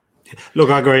 Look,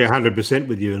 I agree 100%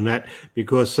 with you on that,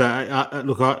 because I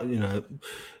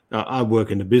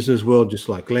work in the business world just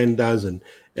like Glenn does, and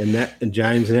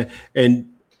James, and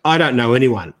I don't know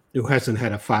anyone who hasn't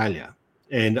had a failure.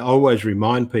 And I always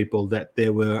remind people that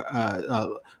there were,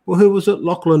 who was it?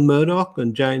 Lachlan Murdoch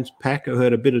and James Pack, who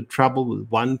had a bit of trouble with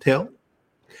OneTel,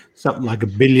 something like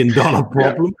 $1 billion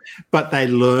problem, but they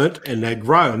learnt and they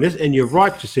grow. And you're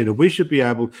right, Jacinta, we should be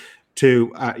able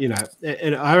to, you know,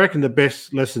 and I reckon the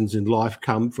best lessons in life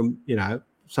come from, you know,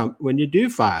 when you do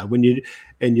fail,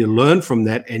 you learn from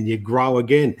that and you grow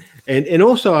again. And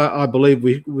also I believe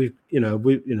we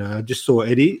I just saw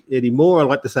Eddie Moore. I'd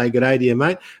like to say good day to you,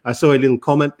 mate. I saw a little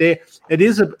comment there.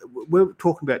 We're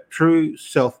talking about true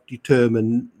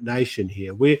self-determination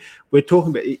here. We're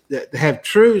talking about to have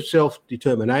true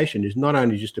self-determination is not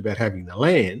only just about having the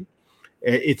land,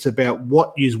 it's about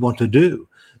what you want to do.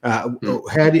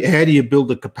 How do you build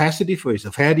the capacity for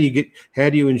yourself? How do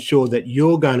you ensure that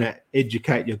you're going to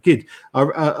educate your kids? I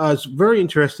was very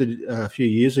interested a few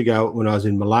years ago when I was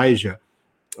in Malaysia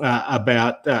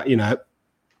about you know,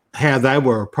 how they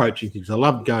were approaching things. I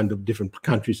loved going to different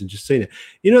countries and just seeing it.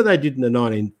 You know, they did in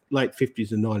the late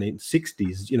 50s and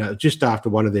 1960s. You know, just after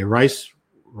one of their race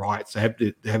riots,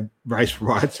 they have race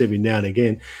riots every now and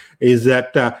again. Is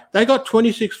that they got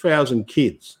 26,000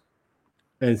 kids.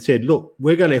 And said, look,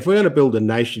 if we're going to build a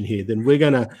nation here, then we're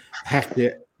going to have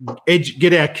to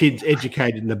get our kids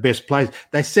educated in the best place.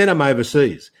 They sent them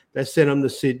overseas. They sent them to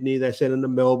Sydney. They sent them to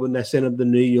Melbourne. They sent them to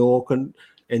New York and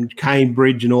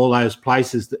Cambridge and all those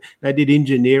places. They did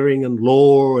engineering and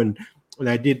law, and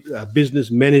they did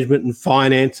business management and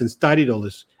finance, and studied all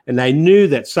this. And they knew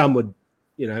that some would,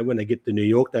 you know, when they get to New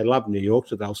York, they love New York,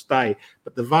 so they'll stay.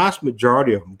 But the vast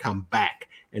majority of them come back.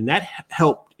 And that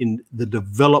helped in the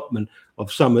development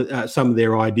of some of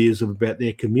their ideas about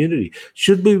their community.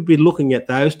 Should we be looking at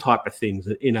those type of things?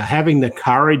 You know, having the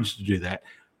courage to do that,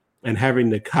 and having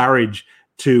the courage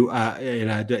to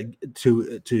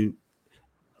to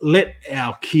let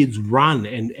our kids run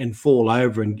and fall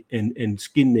over and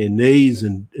skin their knees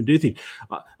and do things.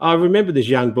 I remember this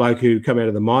young bloke who came out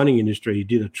of the mining industry. He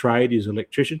did a trade. He's an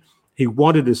electrician. He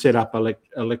wanted to set up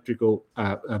electrical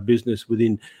business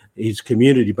within his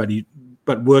community,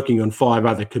 but working on 5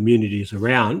 other communities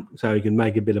around, so he can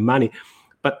make a bit of money.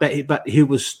 But he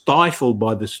was stifled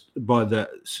by the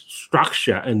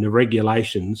structure and the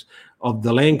regulations of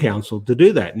the land council to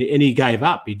do that, and he gave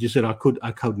up. He just said, I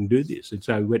couldn't do this, and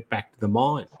so he went back to the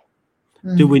mine.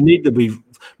 Do we need to be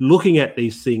looking at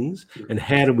these things, and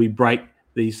how do we break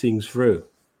these things through?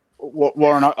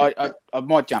 Warren, I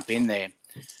might jump in there.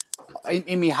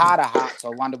 In my heart of hearts, I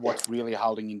wonder what's really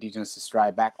holding Indigenous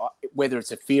Australia back, whether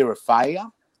it's a fear of failure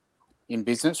in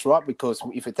business, right? Because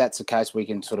if that's the case, we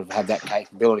can sort of have that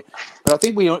capability. But I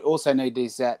think we also need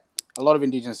is that a lot of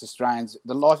Indigenous Australians,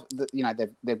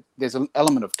 there's an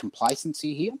element of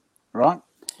complacency here, right?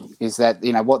 Is that,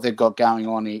 you know, what they've got going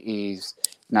on is,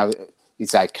 you know,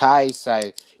 it's okay.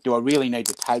 So do I really need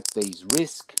to take these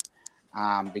risks?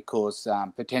 Because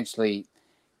potentially...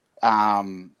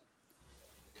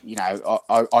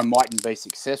 I mightn't be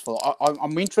successful.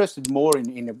 I'm interested more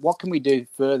in what can we do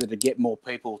further to get more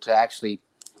people to actually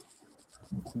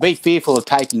be fearful of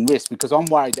taking risks, because I'm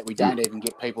worried that we don't even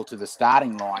get people to the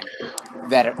starting line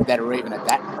that are even at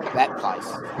that place.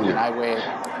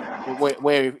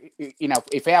 Where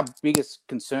if our biggest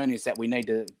concern is that we need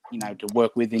to to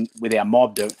work with our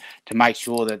mob to make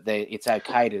sure that it's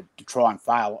okay to try and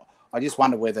fail. I just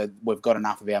wonder whether we've got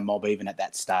enough of our mob even at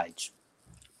that stage.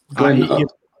 Glenn,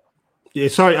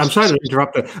 sorry, I'm sorry to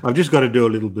interrupt. I've just got to do a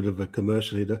little bit of a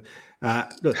commercial here.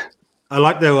 Look, I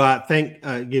like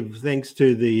to give thanks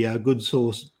to the Good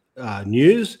Source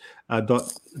News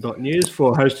 .news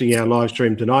for hosting our live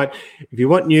stream tonight. If you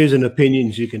want news and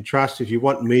opinions you can trust, if you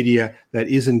want media that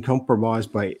isn't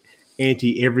compromised by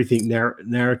anti-everything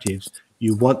narratives,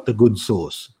 you want the Good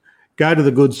Source. Go to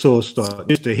the Good Source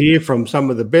just to hear from some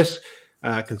of the best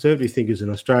conservative thinkers in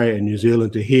Australia and New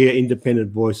Zealand, to hear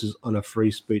independent voices on a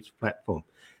free speech platform.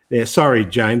 There, sorry,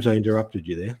 James, I interrupted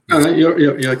you there. No,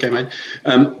 you're okay, mate.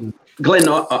 Glenn,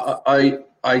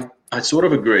 I sort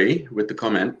of agree with the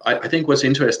comment. I think what's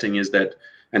interesting is that,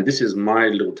 and this is my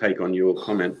little take on your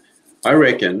comment, I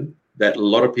reckon that a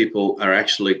lot of people are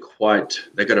actually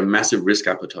they've got a massive risk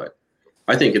appetite.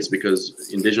 I think it's because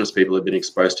Indigenous people have been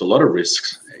exposed to a lot of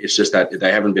risks. It's just that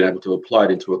they haven't been able to apply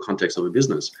it into a context of a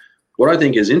business. What I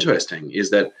think is interesting is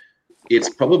that it's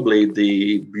probably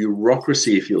the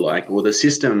bureaucracy, if you like, or the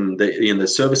system in the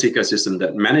service ecosystem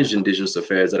that manage Indigenous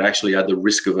affairs that actually are the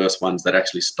risk-averse ones that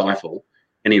actually stifle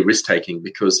any risk-taking,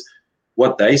 because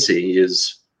what they see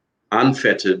is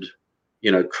unfettered,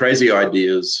 crazy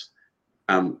ideas.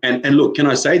 And look, can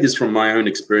I say this from my own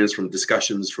experience, from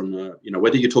discussions, from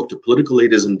whether you talk to political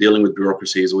leaders and dealing with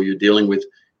bureaucracies, or you're dealing with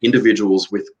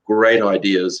individuals with great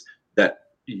ideas that,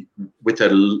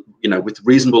 with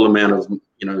reasonable amount of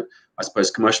I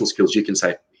suppose commercial skills, you can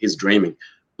say he's dreaming.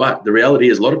 But the reality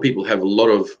is, a lot of people have a lot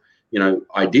of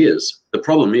ideas. The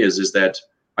problem is that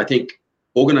I think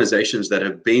organizations that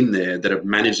have been there, that have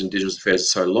managed Indigenous affairs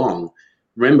so long,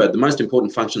 remember the most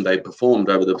important function they performed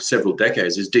over the several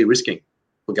decades is de-risking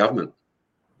for government.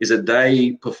 Is that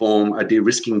they perform a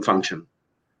de-risking function.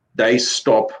 They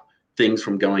stop things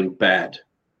from going bad.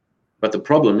 But the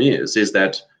problem is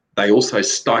that they also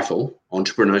stifle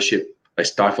entrepreneurship. They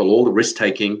stifle all the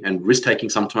risk-taking, and risk-taking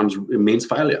sometimes means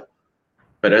failure.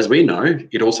 But as we know,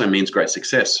 it also means great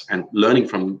success and learning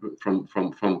from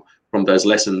those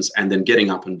lessons, and then getting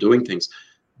up and doing things.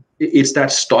 It's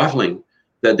that stifling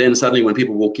that then suddenly when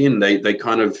people walk in, they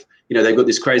kind of, they've got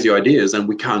these crazy ideas and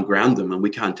we can't ground them and we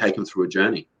can't take them through a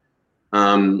journey.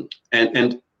 And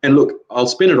look, I'll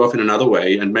spin it off in another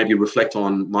way and maybe reflect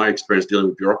on my experience dealing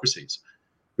with bureaucracies.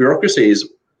 Bureaucracies,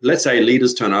 let's say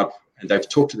leaders turn up and they've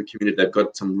talked to the community, they've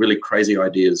got some really crazy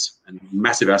ideas and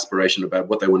massive aspiration about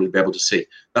what they want to be able to see.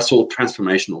 That's all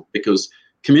transformational, because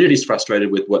community's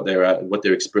frustrated with what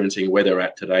they're experiencing, where they're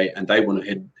at today, and they want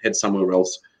to head somewhere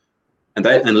else. And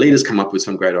leaders come up with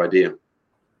some great idea.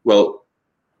 Well,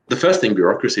 the first thing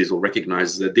bureaucracies will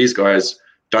recognize is that these guys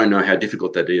don't know how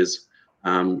difficult that is.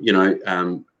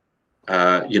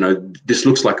 This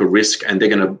looks like a risk, and they're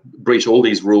going to breach all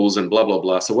these rules and blah, blah,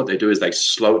 blah. So what they do is they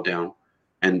slow it down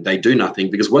and they do nothing,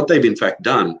 because what they've in fact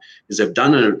done is they've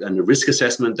done a risk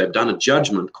assessment, they've done a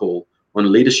judgment call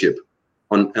on leadership,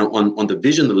 on the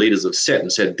vision the leaders have set,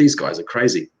 and said, these guys are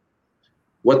crazy.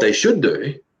 What they should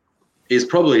do is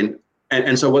probably,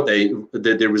 and so what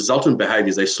the resultant behavior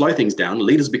is they slow things down,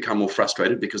 leaders become more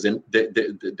frustrated because then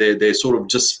they're sort of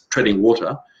just treading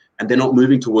water, and they're not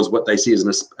moving towards what they see as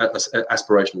an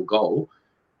aspirational goal.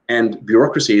 And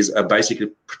bureaucracies are basically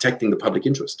protecting the public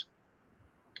interest.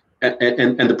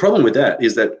 And the problem with that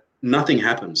is that nothing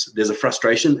happens. There's a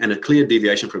frustration and a clear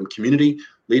deviation from community,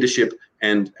 leadership,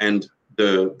 and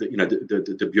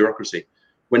the bureaucracy.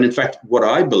 When in fact, what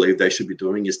I believe they should be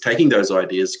doing is taking those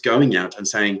ideas, going out and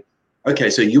saying, okay,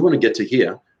 so you want to get to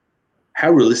here. How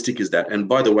realistic is that? And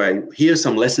by the way, here's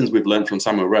some lessons we've learned from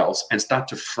somewhere else, and start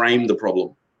to frame the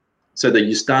problem so that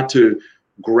you start to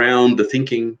ground the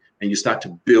thinking and you start to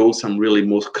build some really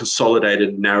more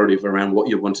consolidated narrative around what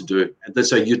you want to do. And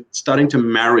so you're starting to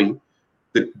marry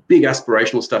the big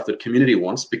aspirational stuff that community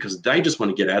wants, because they just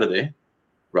want to get out of there,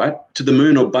 right? To the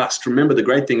moon or bust. Remember, the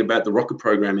great thing about the rocket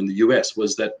program in the US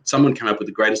was that someone came up with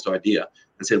the greatest idea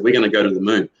and said, we're going to go to the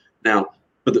moon. Now,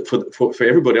 for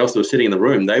everybody else that was sitting in the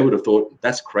room, they would have thought,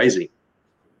 that's crazy.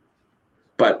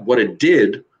 But what it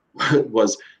did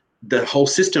was the whole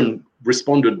system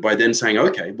responded by then saying,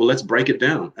 okay, well, let's break it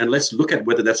down and let's look at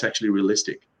whether that's actually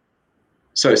realistic.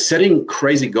 So setting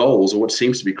crazy goals, or what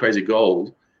seems to be crazy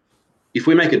goals, if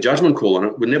we make a judgment call on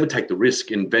it, we'll never take the risk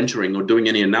in venturing or doing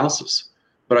any analysis.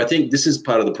 But I think this is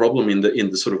part of the problem in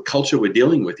the sort of culture we're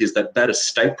dealing with, is that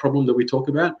estate problem that we talk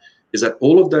about, is that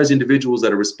all of those individuals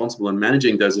that are responsible in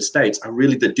managing those estates are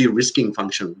really the de-risking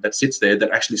function that sits there,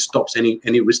 that actually stops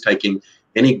any risk-taking,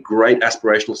 any great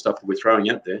aspirational stuff that we're throwing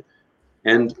out there,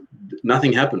 and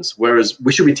nothing happens. Whereas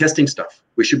we should be testing stuff.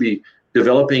 We should be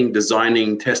developing,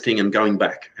 designing, testing, and going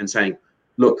back and saying,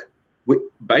 look,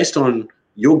 based on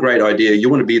your great idea, you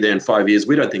want to be there in 5 years.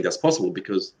 We don't think that's possible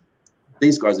because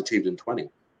these guys achieved in 20.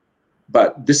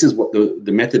 But this is what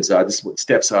the methods are. This is what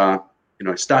steps are.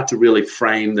 Start to really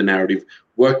frame the narrative,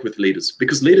 work with leaders,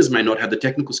 because leaders may not have the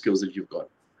technical skills that you've got,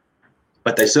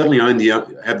 but they certainly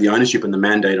have the ownership and the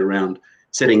mandate around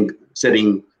setting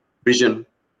vision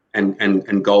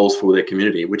and goals for their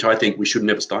community, which I think we should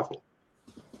never stifle.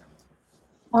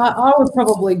 I would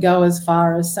probably go as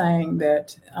far as saying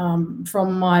that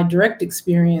from my direct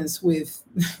experience with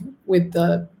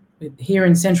here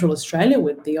in Central Australia,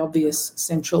 with the obvious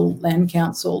Central Land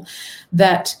Council,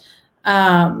 that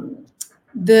the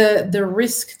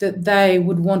risk that they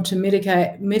would want to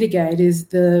mitigate is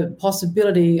the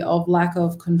possibility of lack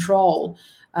of control.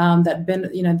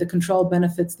 The control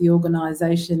benefits the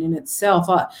organisation in itself.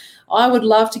 I would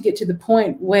love to get to the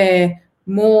point where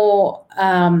more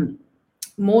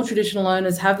traditional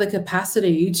owners have the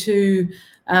capacity to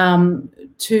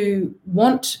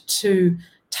want to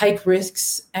take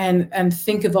risks and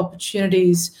think of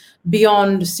opportunities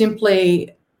beyond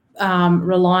simply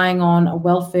relying on a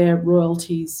welfare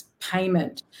royalties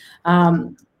payment,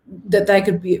 that they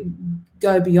could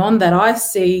go beyond that. I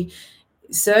see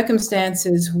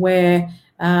circumstances where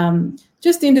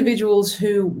just individuals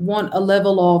who want a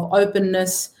level of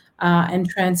openness and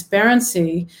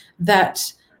transparency, that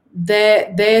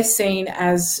they're seen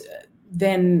as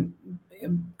then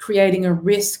creating a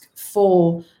risk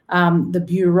for the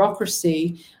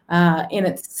bureaucracy in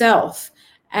itself.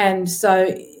 And so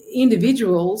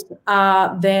individuals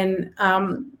are then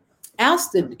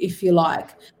ousted, if you like.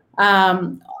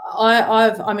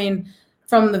 I mean,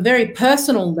 from the very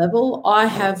personal level,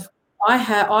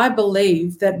 I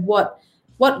believe that what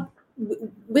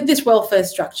with this welfare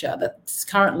structure that's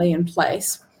currently in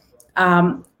place,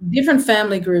 different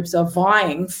family groups are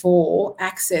vying for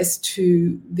access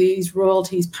to these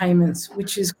royalties payments,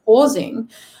 which is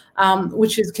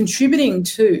contributing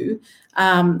to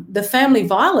the family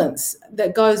violence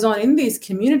that goes on in these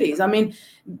communities. I mean,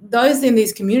 those in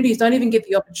these communities don't even get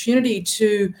the opportunity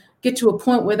to get to a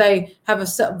point where they have a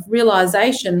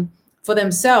realization for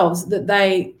themselves that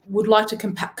they would like to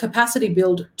capacity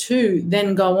build to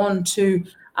then go on to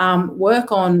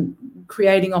work on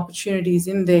creating opportunities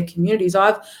in their communities.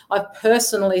 I've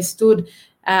personally stood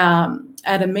at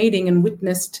a meeting and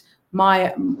witnessed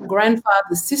my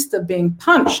grandfather's sister being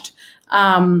punched,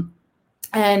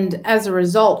 and as a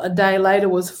result, a day later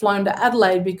was flown to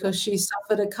Adelaide because she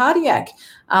suffered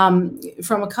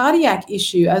from a cardiac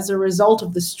issue as a result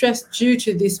of the stress due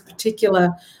to this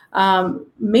particular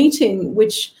meeting,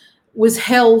 which was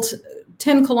held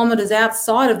 10 kilometres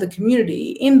outside of the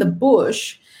community in the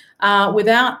bush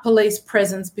without police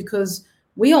presence, because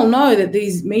we all know that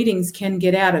these meetings can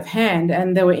get out of hand,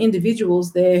 and there were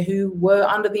individuals there who were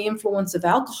under the influence of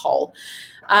alcohol.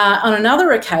 On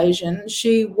another occasion,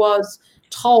 she was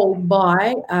told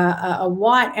by a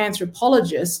white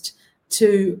anthropologist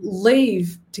to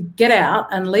get out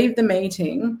and leave the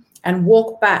meeting and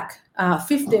walk back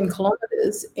 15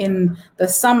 kilometres in the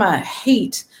summer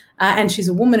heat, and she's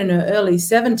a woman in her early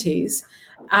 70s.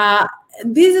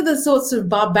 These are the sorts of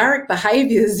barbaric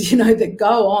behaviours, that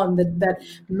go on that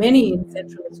many in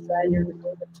Central Australia and the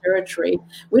Northern Territory.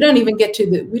 We don't get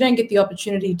the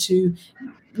opportunity to,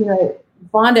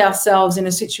 find ourselves in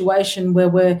a situation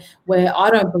where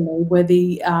I don't believe where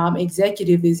the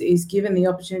executive is given the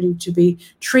opportunity to be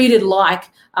treated like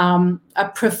a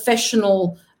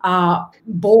professional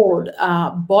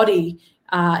body,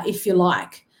 if you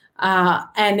like.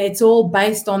 And it's all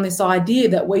based on this idea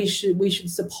that we should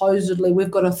supposedly,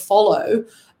 we've got to follow,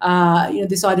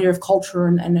 this idea of culture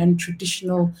and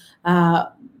traditional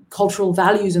cultural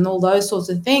values and all those sorts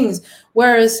of things.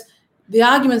 Whereas the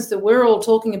arguments that we're all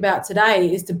talking about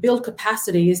today is to build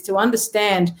capacity, is to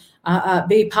understand,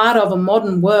 be part of a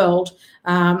modern world,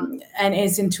 and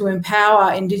is to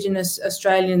empower Indigenous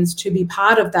Australians to be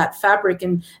part of that fabric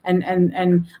and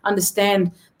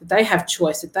understand that they have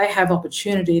choice, that they have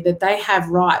opportunity, that they have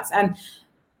rights. And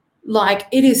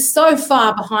it is so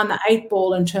far behind the 8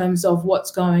 ball in terms of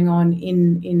what's going on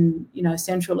in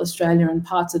Central Australia and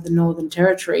parts of the Northern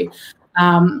Territory.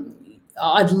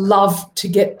 I'd love to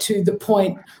get to the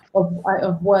point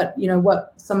of what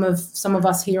some of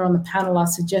us here on the panel are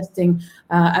suggesting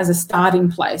as a starting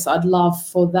place. I'd love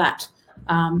for that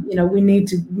We need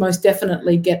to most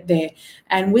definitely get there.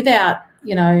 And without,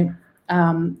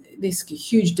 this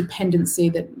huge dependency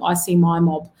that I see my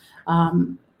mob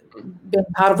being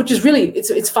part of, which is really,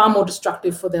 it's far more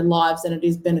destructive for their lives than it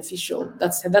is beneficial.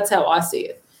 That's how I see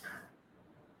it.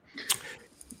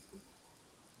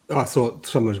 I thought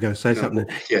someone was going to say something.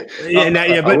 Yeah.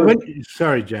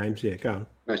 Sorry, James. Yeah, go on.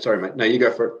 No, sorry, mate. No, you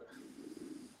go for it.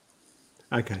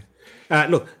 Okay.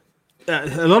 Look,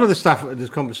 a lot of the stuff, this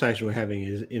conversation we're having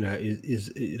is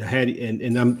how do you,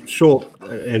 and I'm sure,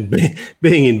 and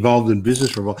being involved in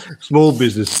business for a while, small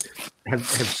business have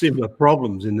similar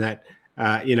problems in that,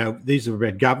 these are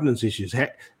about governance issues.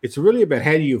 It's really about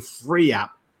how do you free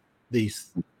up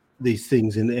these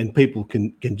things and people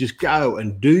can just go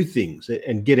and do things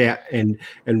and get out and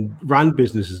run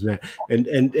businesses now.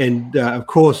 And of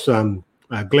course,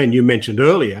 Glenn, you mentioned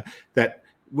earlier that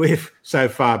we're so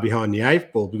far behind the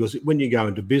eighth ball because when you go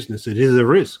into business, it is a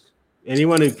risk.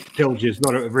 Anyone who tells you it's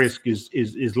not a risk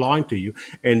is lying to you.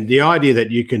 And the idea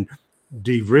that you can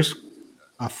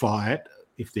de-riskify it,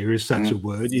 if there is such a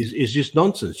word, is just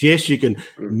nonsense. Yes, you can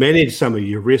manage some of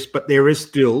your risk, but there is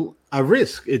still a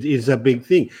risk. It is a big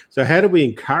thing. So how do we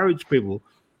encourage people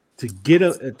to get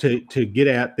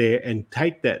out there and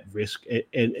take that risk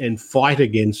and fight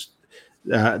against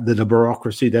the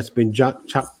bureaucracy that's been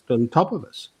chucked on top of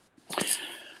us?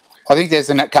 I think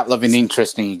there's a couple of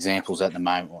interesting examples at the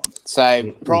moment.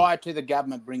 So prior to the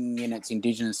government bringing in its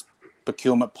Indigenous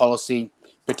procurement policy,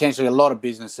 potentially a lot of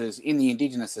businesses in the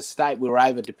Indigenous estate were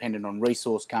over-dependent on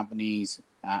resource companies,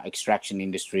 extraction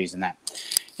industries and that.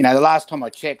 The last time I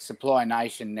checked, Supply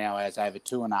Nation now has over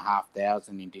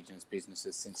 2,500 Indigenous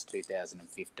businesses since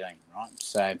 2015, right?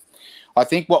 So I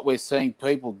think what we're seeing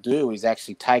people do is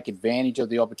actually take advantage of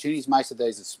the opportunities. Most of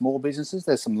these are small businesses.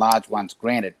 There's some large ones,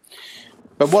 granted.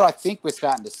 But what I think we're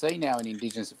starting to see now in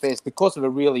Indigenous affairs, because of a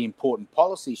really important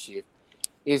policy shift,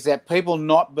 is that people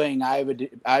not being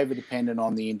over-dependent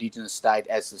on the Indigenous state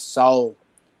as the sole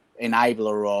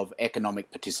enabler of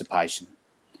economic participation.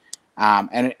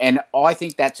 And I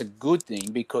think that's a good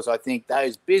thing because I think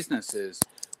those businesses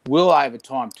will over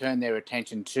time turn their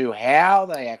attention to how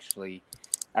they actually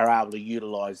are able to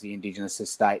utilise the Indigenous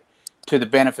estate to the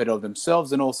benefit of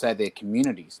themselves and also their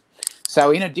communities.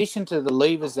 So in addition to the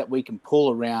levers that we can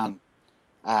pull around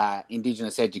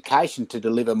Indigenous education to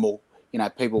deliver more,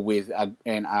 people with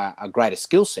a greater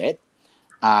skill set,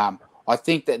 I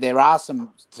think that there are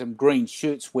some green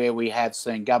shoots where we have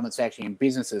seen governments actually and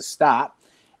businesses start,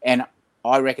 and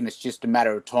I reckon it's just a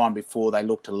matter of time before they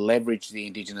look to leverage the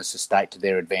Indigenous estate to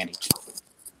their advantage.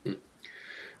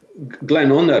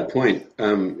 Glenn, on that point,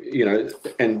 and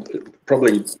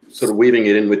probably sort of weaving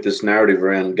it in with this narrative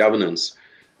around governance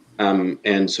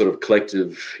and sort of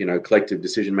collective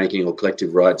decision making or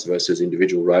collective rights versus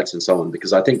individual rights and so on,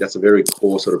 because I think that's a very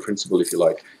core sort of principle, if you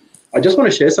like. I just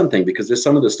want to share something because there's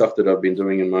some of the stuff that I've been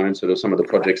doing in my own sort of some of the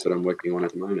projects that I'm working on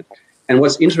at the moment. And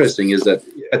what's interesting is that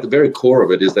at the very core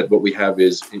of it is that what we have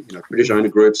is, British owner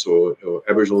groups or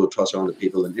Aboriginal or Torres Strait Islander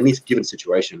people in any given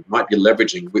situation might be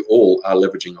leveraging, we all are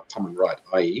leveraging a common right,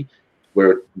 i.e.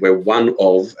 we're one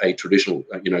of a traditional,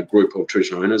 group of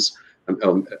traditional owners.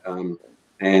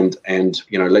 And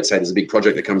let's say there's a big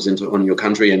project that comes on your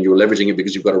country and you're leveraging it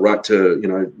because you've got a right to,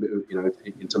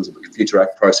 in terms of a Future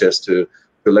Act process to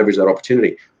leverage that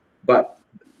opportunity. But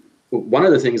one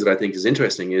of the things that I think is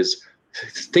interesting is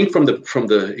think from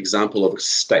the example of a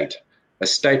state. A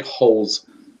state holds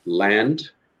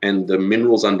land and the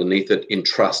minerals underneath it in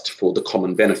trust for the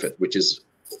common benefit, which is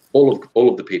all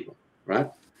of the people, right?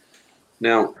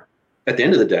 Now, at the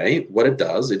end of the day, what it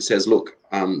does, it says, look,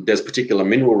 there's particular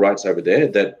mineral rights over there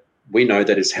that we know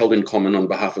that is held in common on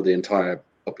behalf of the entire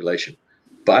population.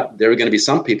 But there are going to be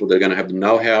some people that are going to have the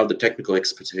know-how, the technical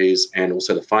expertise, and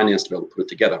also the finance to be able to put it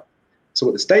together. So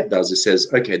what the state does is says,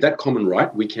 okay, that common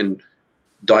right, we can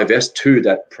divest to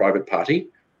that private party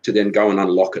to then go and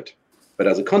unlock it. But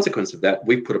as a consequence of that,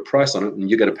 we put a price on it and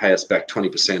you're going to pay us back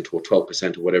 20% or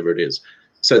 12% or whatever it is.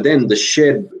 So then the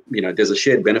shared, there's a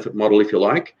shared benefit model, if you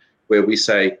like, where we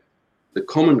say the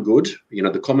common good,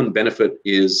 the common benefit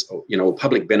is,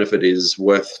 public benefit is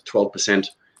worth 12%.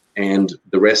 And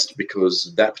the rest,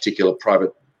 because that particular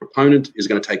private proponent is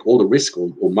going to take all the risk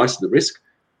or most of the risk,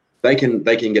 they can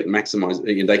get maximized.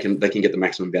 They can get the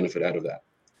maximum benefit out of that.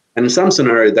 And in some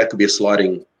scenario, that could be a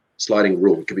sliding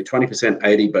rule. It could be 20%,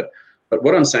 80%. But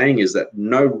what I'm saying is that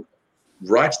no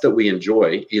rights that we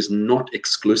enjoy is not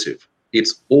exclusive.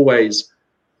 It's always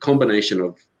a combination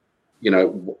of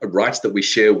rights that we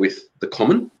share with the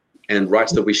common and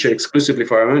rights that we share exclusively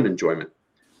for our own enjoyment.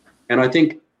 And I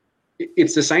think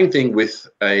it's the same thing with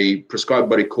a prescribed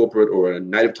body corporate or a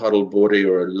native title body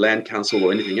or a land council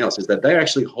or anything else, is that they're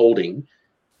actually holding,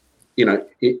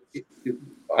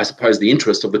 I suppose, the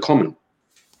interest of the common.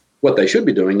 What they should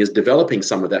be doing is developing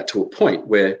some of that to a point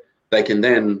where they can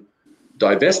then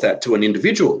divest that to an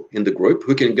individual in the group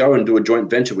who can go and do a joint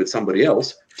venture with somebody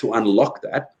else to unlock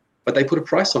that, but they put a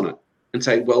price on it and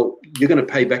say, well, you're going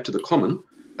to pay back to the common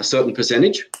a certain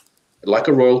percentage, like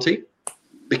a royalty,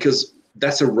 because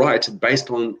that's a right based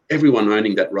on everyone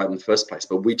owning that right in the first place.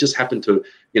 But we just happen to,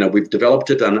 we've developed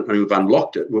it and we've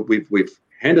unlocked it. We've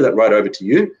handed that right over to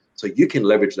you, so you can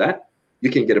leverage that. You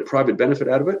can get a private benefit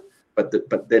out of it,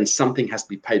 but then something has to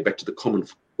be paid back to the common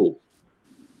pool.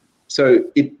 So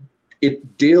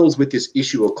it deals with this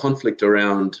issue or conflict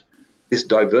around this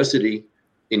diversity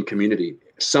in community.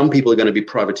 Some people are going to be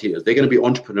privateers. They're going to be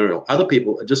entrepreneurial. Other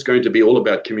people are just going to be all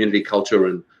about community culture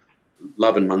and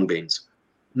love and mung beans.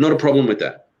 Not a problem with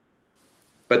that.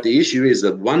 But the issue is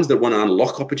that ones that want to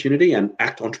unlock opportunity and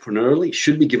act entrepreneurially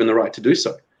should be given the right to do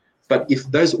so. But if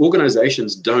those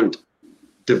organizations don't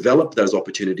develop those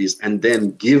opportunities and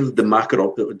then give the market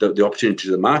the opportunity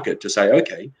to the market to say,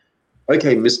 okay,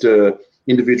 Mr.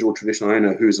 Individual traditional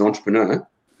owner who's an entrepreneur,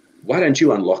 why don't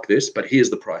you unlock this? But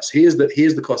here's the price. Here's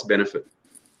the cost benefit.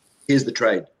 Here's the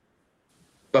trade.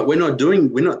 But we're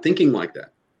not thinking like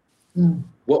that. Mm.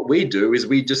 What we do is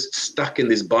we just stuck in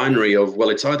this binary of, well,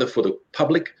 it's either for the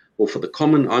public or for the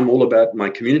common. I'm all about my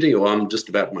community or I'm just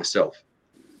about myself.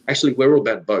 Actually, we're all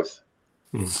about both.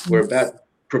 Mm. We're about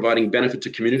providing benefit to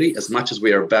community as much as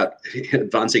we are about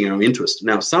advancing our interest.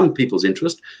 Now, some people's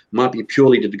interest might be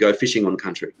purely to go fishing on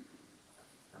country.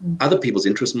 Mm. Other people's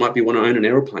interest might be want to own an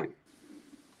aeroplane,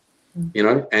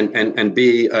 and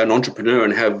be an entrepreneur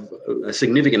and have a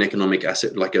significant economic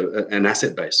asset, like an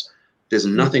asset base. There's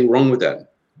nothing wrong with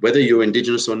that, whether you're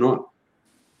Indigenous or not.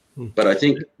 But I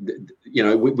think,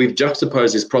 we've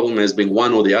juxtaposed this problem as being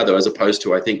one or the other, as opposed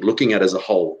to, I think, looking at it as a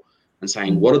whole and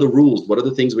saying, what are the rules? What are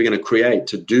the things we're going to create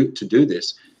to do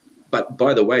this? But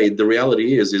by the way, the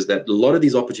reality is that a lot of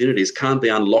these opportunities can't be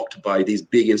unlocked by these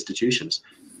big institutions.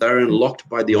 They're unlocked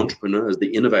by the entrepreneurs, the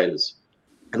innovators,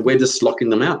 and we're just locking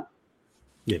them out.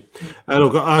 Yeah,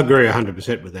 look, I agree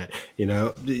 100% with that.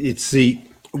 It's we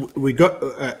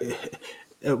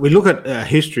look at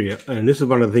history, and this is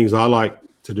one of the things I like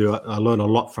to do. I learn a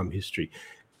lot from history.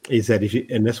 Is that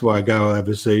and that's why I go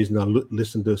overseas and I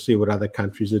listen to see what other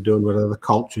countries are doing, what other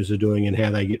cultures are doing, and how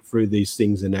they get through these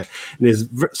things and that. And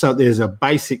there's a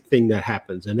basic thing that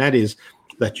happens, and that is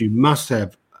that you must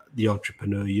have the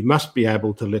entrepreneur. You must be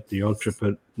able to let the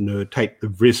entrepreneur take the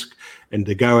risk and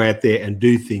to go out there and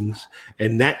do things,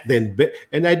 and that then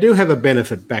and they do have a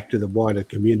benefit back to the wider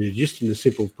community, just in the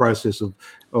simple process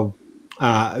of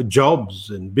jobs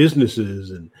and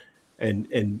businesses and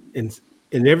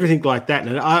everything like that.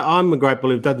 And I'm a great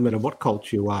believer. It doesn't matter what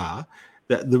culture you are,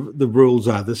 that the rules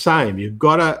are the same. You've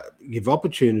got to give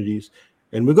opportunities,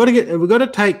 and we've got to get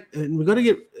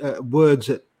words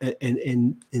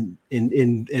and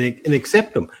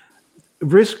accept them.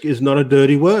 Risk is not a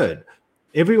dirty word.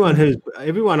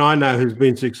 Everyone I know who's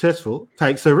been successful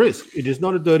takes a risk. It is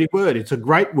not a dirty word. It's a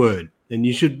great word, and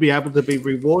you should be able to be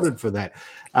rewarded for that.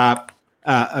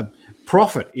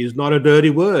 Profit is not a dirty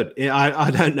word. I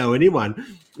don't know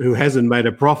anyone who hasn't made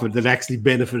a profit that actually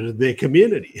benefited their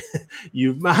community.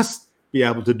 You must be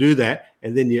able to do that,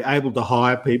 and then you're able to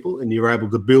hire people, and you're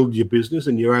able to build your business,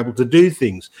 and you're able to do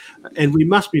things. And we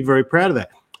must be very proud of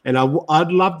that. And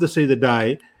I'd love to see the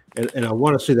day, and I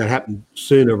want to see that happen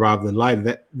sooner rather than later,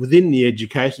 that within the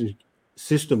education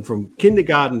system, from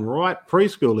kindergarten, right,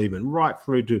 preschool even, right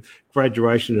through to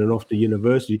graduation and off to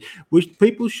university, which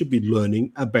people should be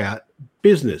learning about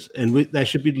business, and they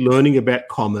should be learning about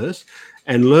commerce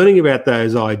and learning about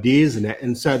those ideas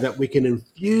and so that we can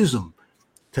infuse them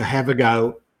to have a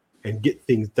go and get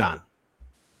things done.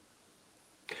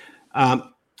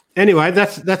 Anyway,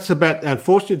 that's about,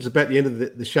 unfortunately, it's about the end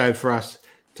of the show for us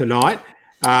tonight.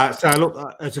 So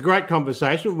look, it's a great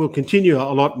conversation. We'll continue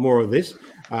a lot more of this.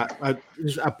 A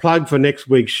plug for next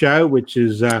week's show, which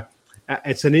is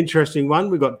it's an interesting one.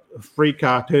 We've got 3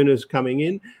 cartoonists coming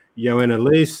in: Joanna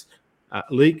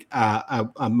Leek,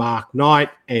 Mark Knight,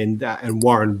 and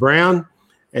Warren Brown,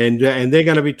 and they're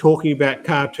going to be talking about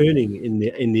cartooning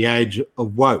in the age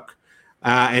of woke.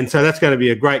 And so that's going to be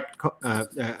a great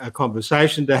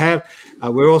conversation to have.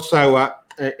 We're also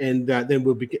then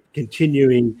we'll be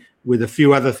continuing with a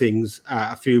few other things,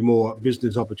 a few more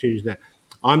business opportunities now.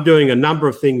 I'm doing a number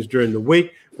of things during the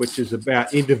week, which is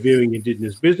about interviewing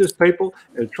Indigenous business people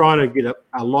and trying to get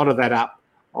a lot of that up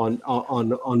on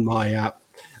my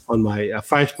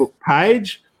Facebook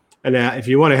page. And if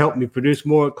you want to help me produce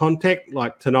more content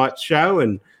like tonight's show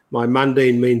and my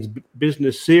Mundine Means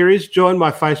Business series, join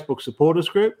my Facebook supporters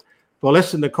group. For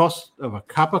less than the cost of a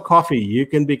cup of coffee, you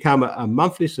can become a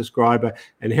monthly subscriber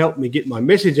and help me get my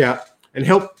message out and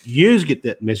help you get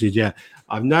that message out.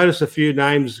 I've noticed a few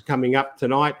names coming up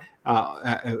tonight,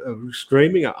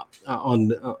 streaming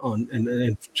on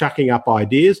and chucking up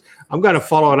ideas. I'm going to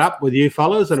follow it up with you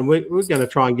fellas, and we're going to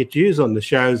try and get yous on the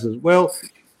shows as well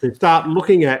to start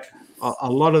looking at a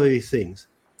lot of these things.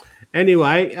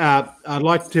 Anyway, I'd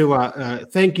like to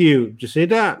thank you,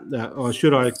 Jacinta, or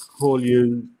should I call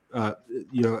you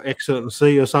Your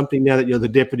Excellency or something now that you're the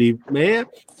Deputy Mayor,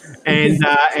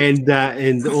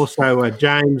 and also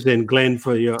James and Glenn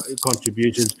for your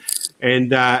contributions,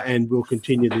 and we'll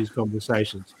continue these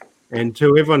conversations. And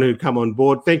to everyone who come on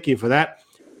board, thank you for that.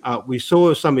 We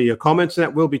saw some of your comments, and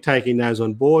that we'll be taking those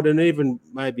on board, and even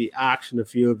maybe asking a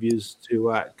few of you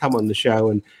to come on the show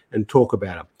and talk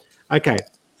about them. Okay,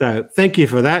 so thank you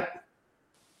for that.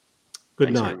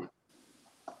 Good night.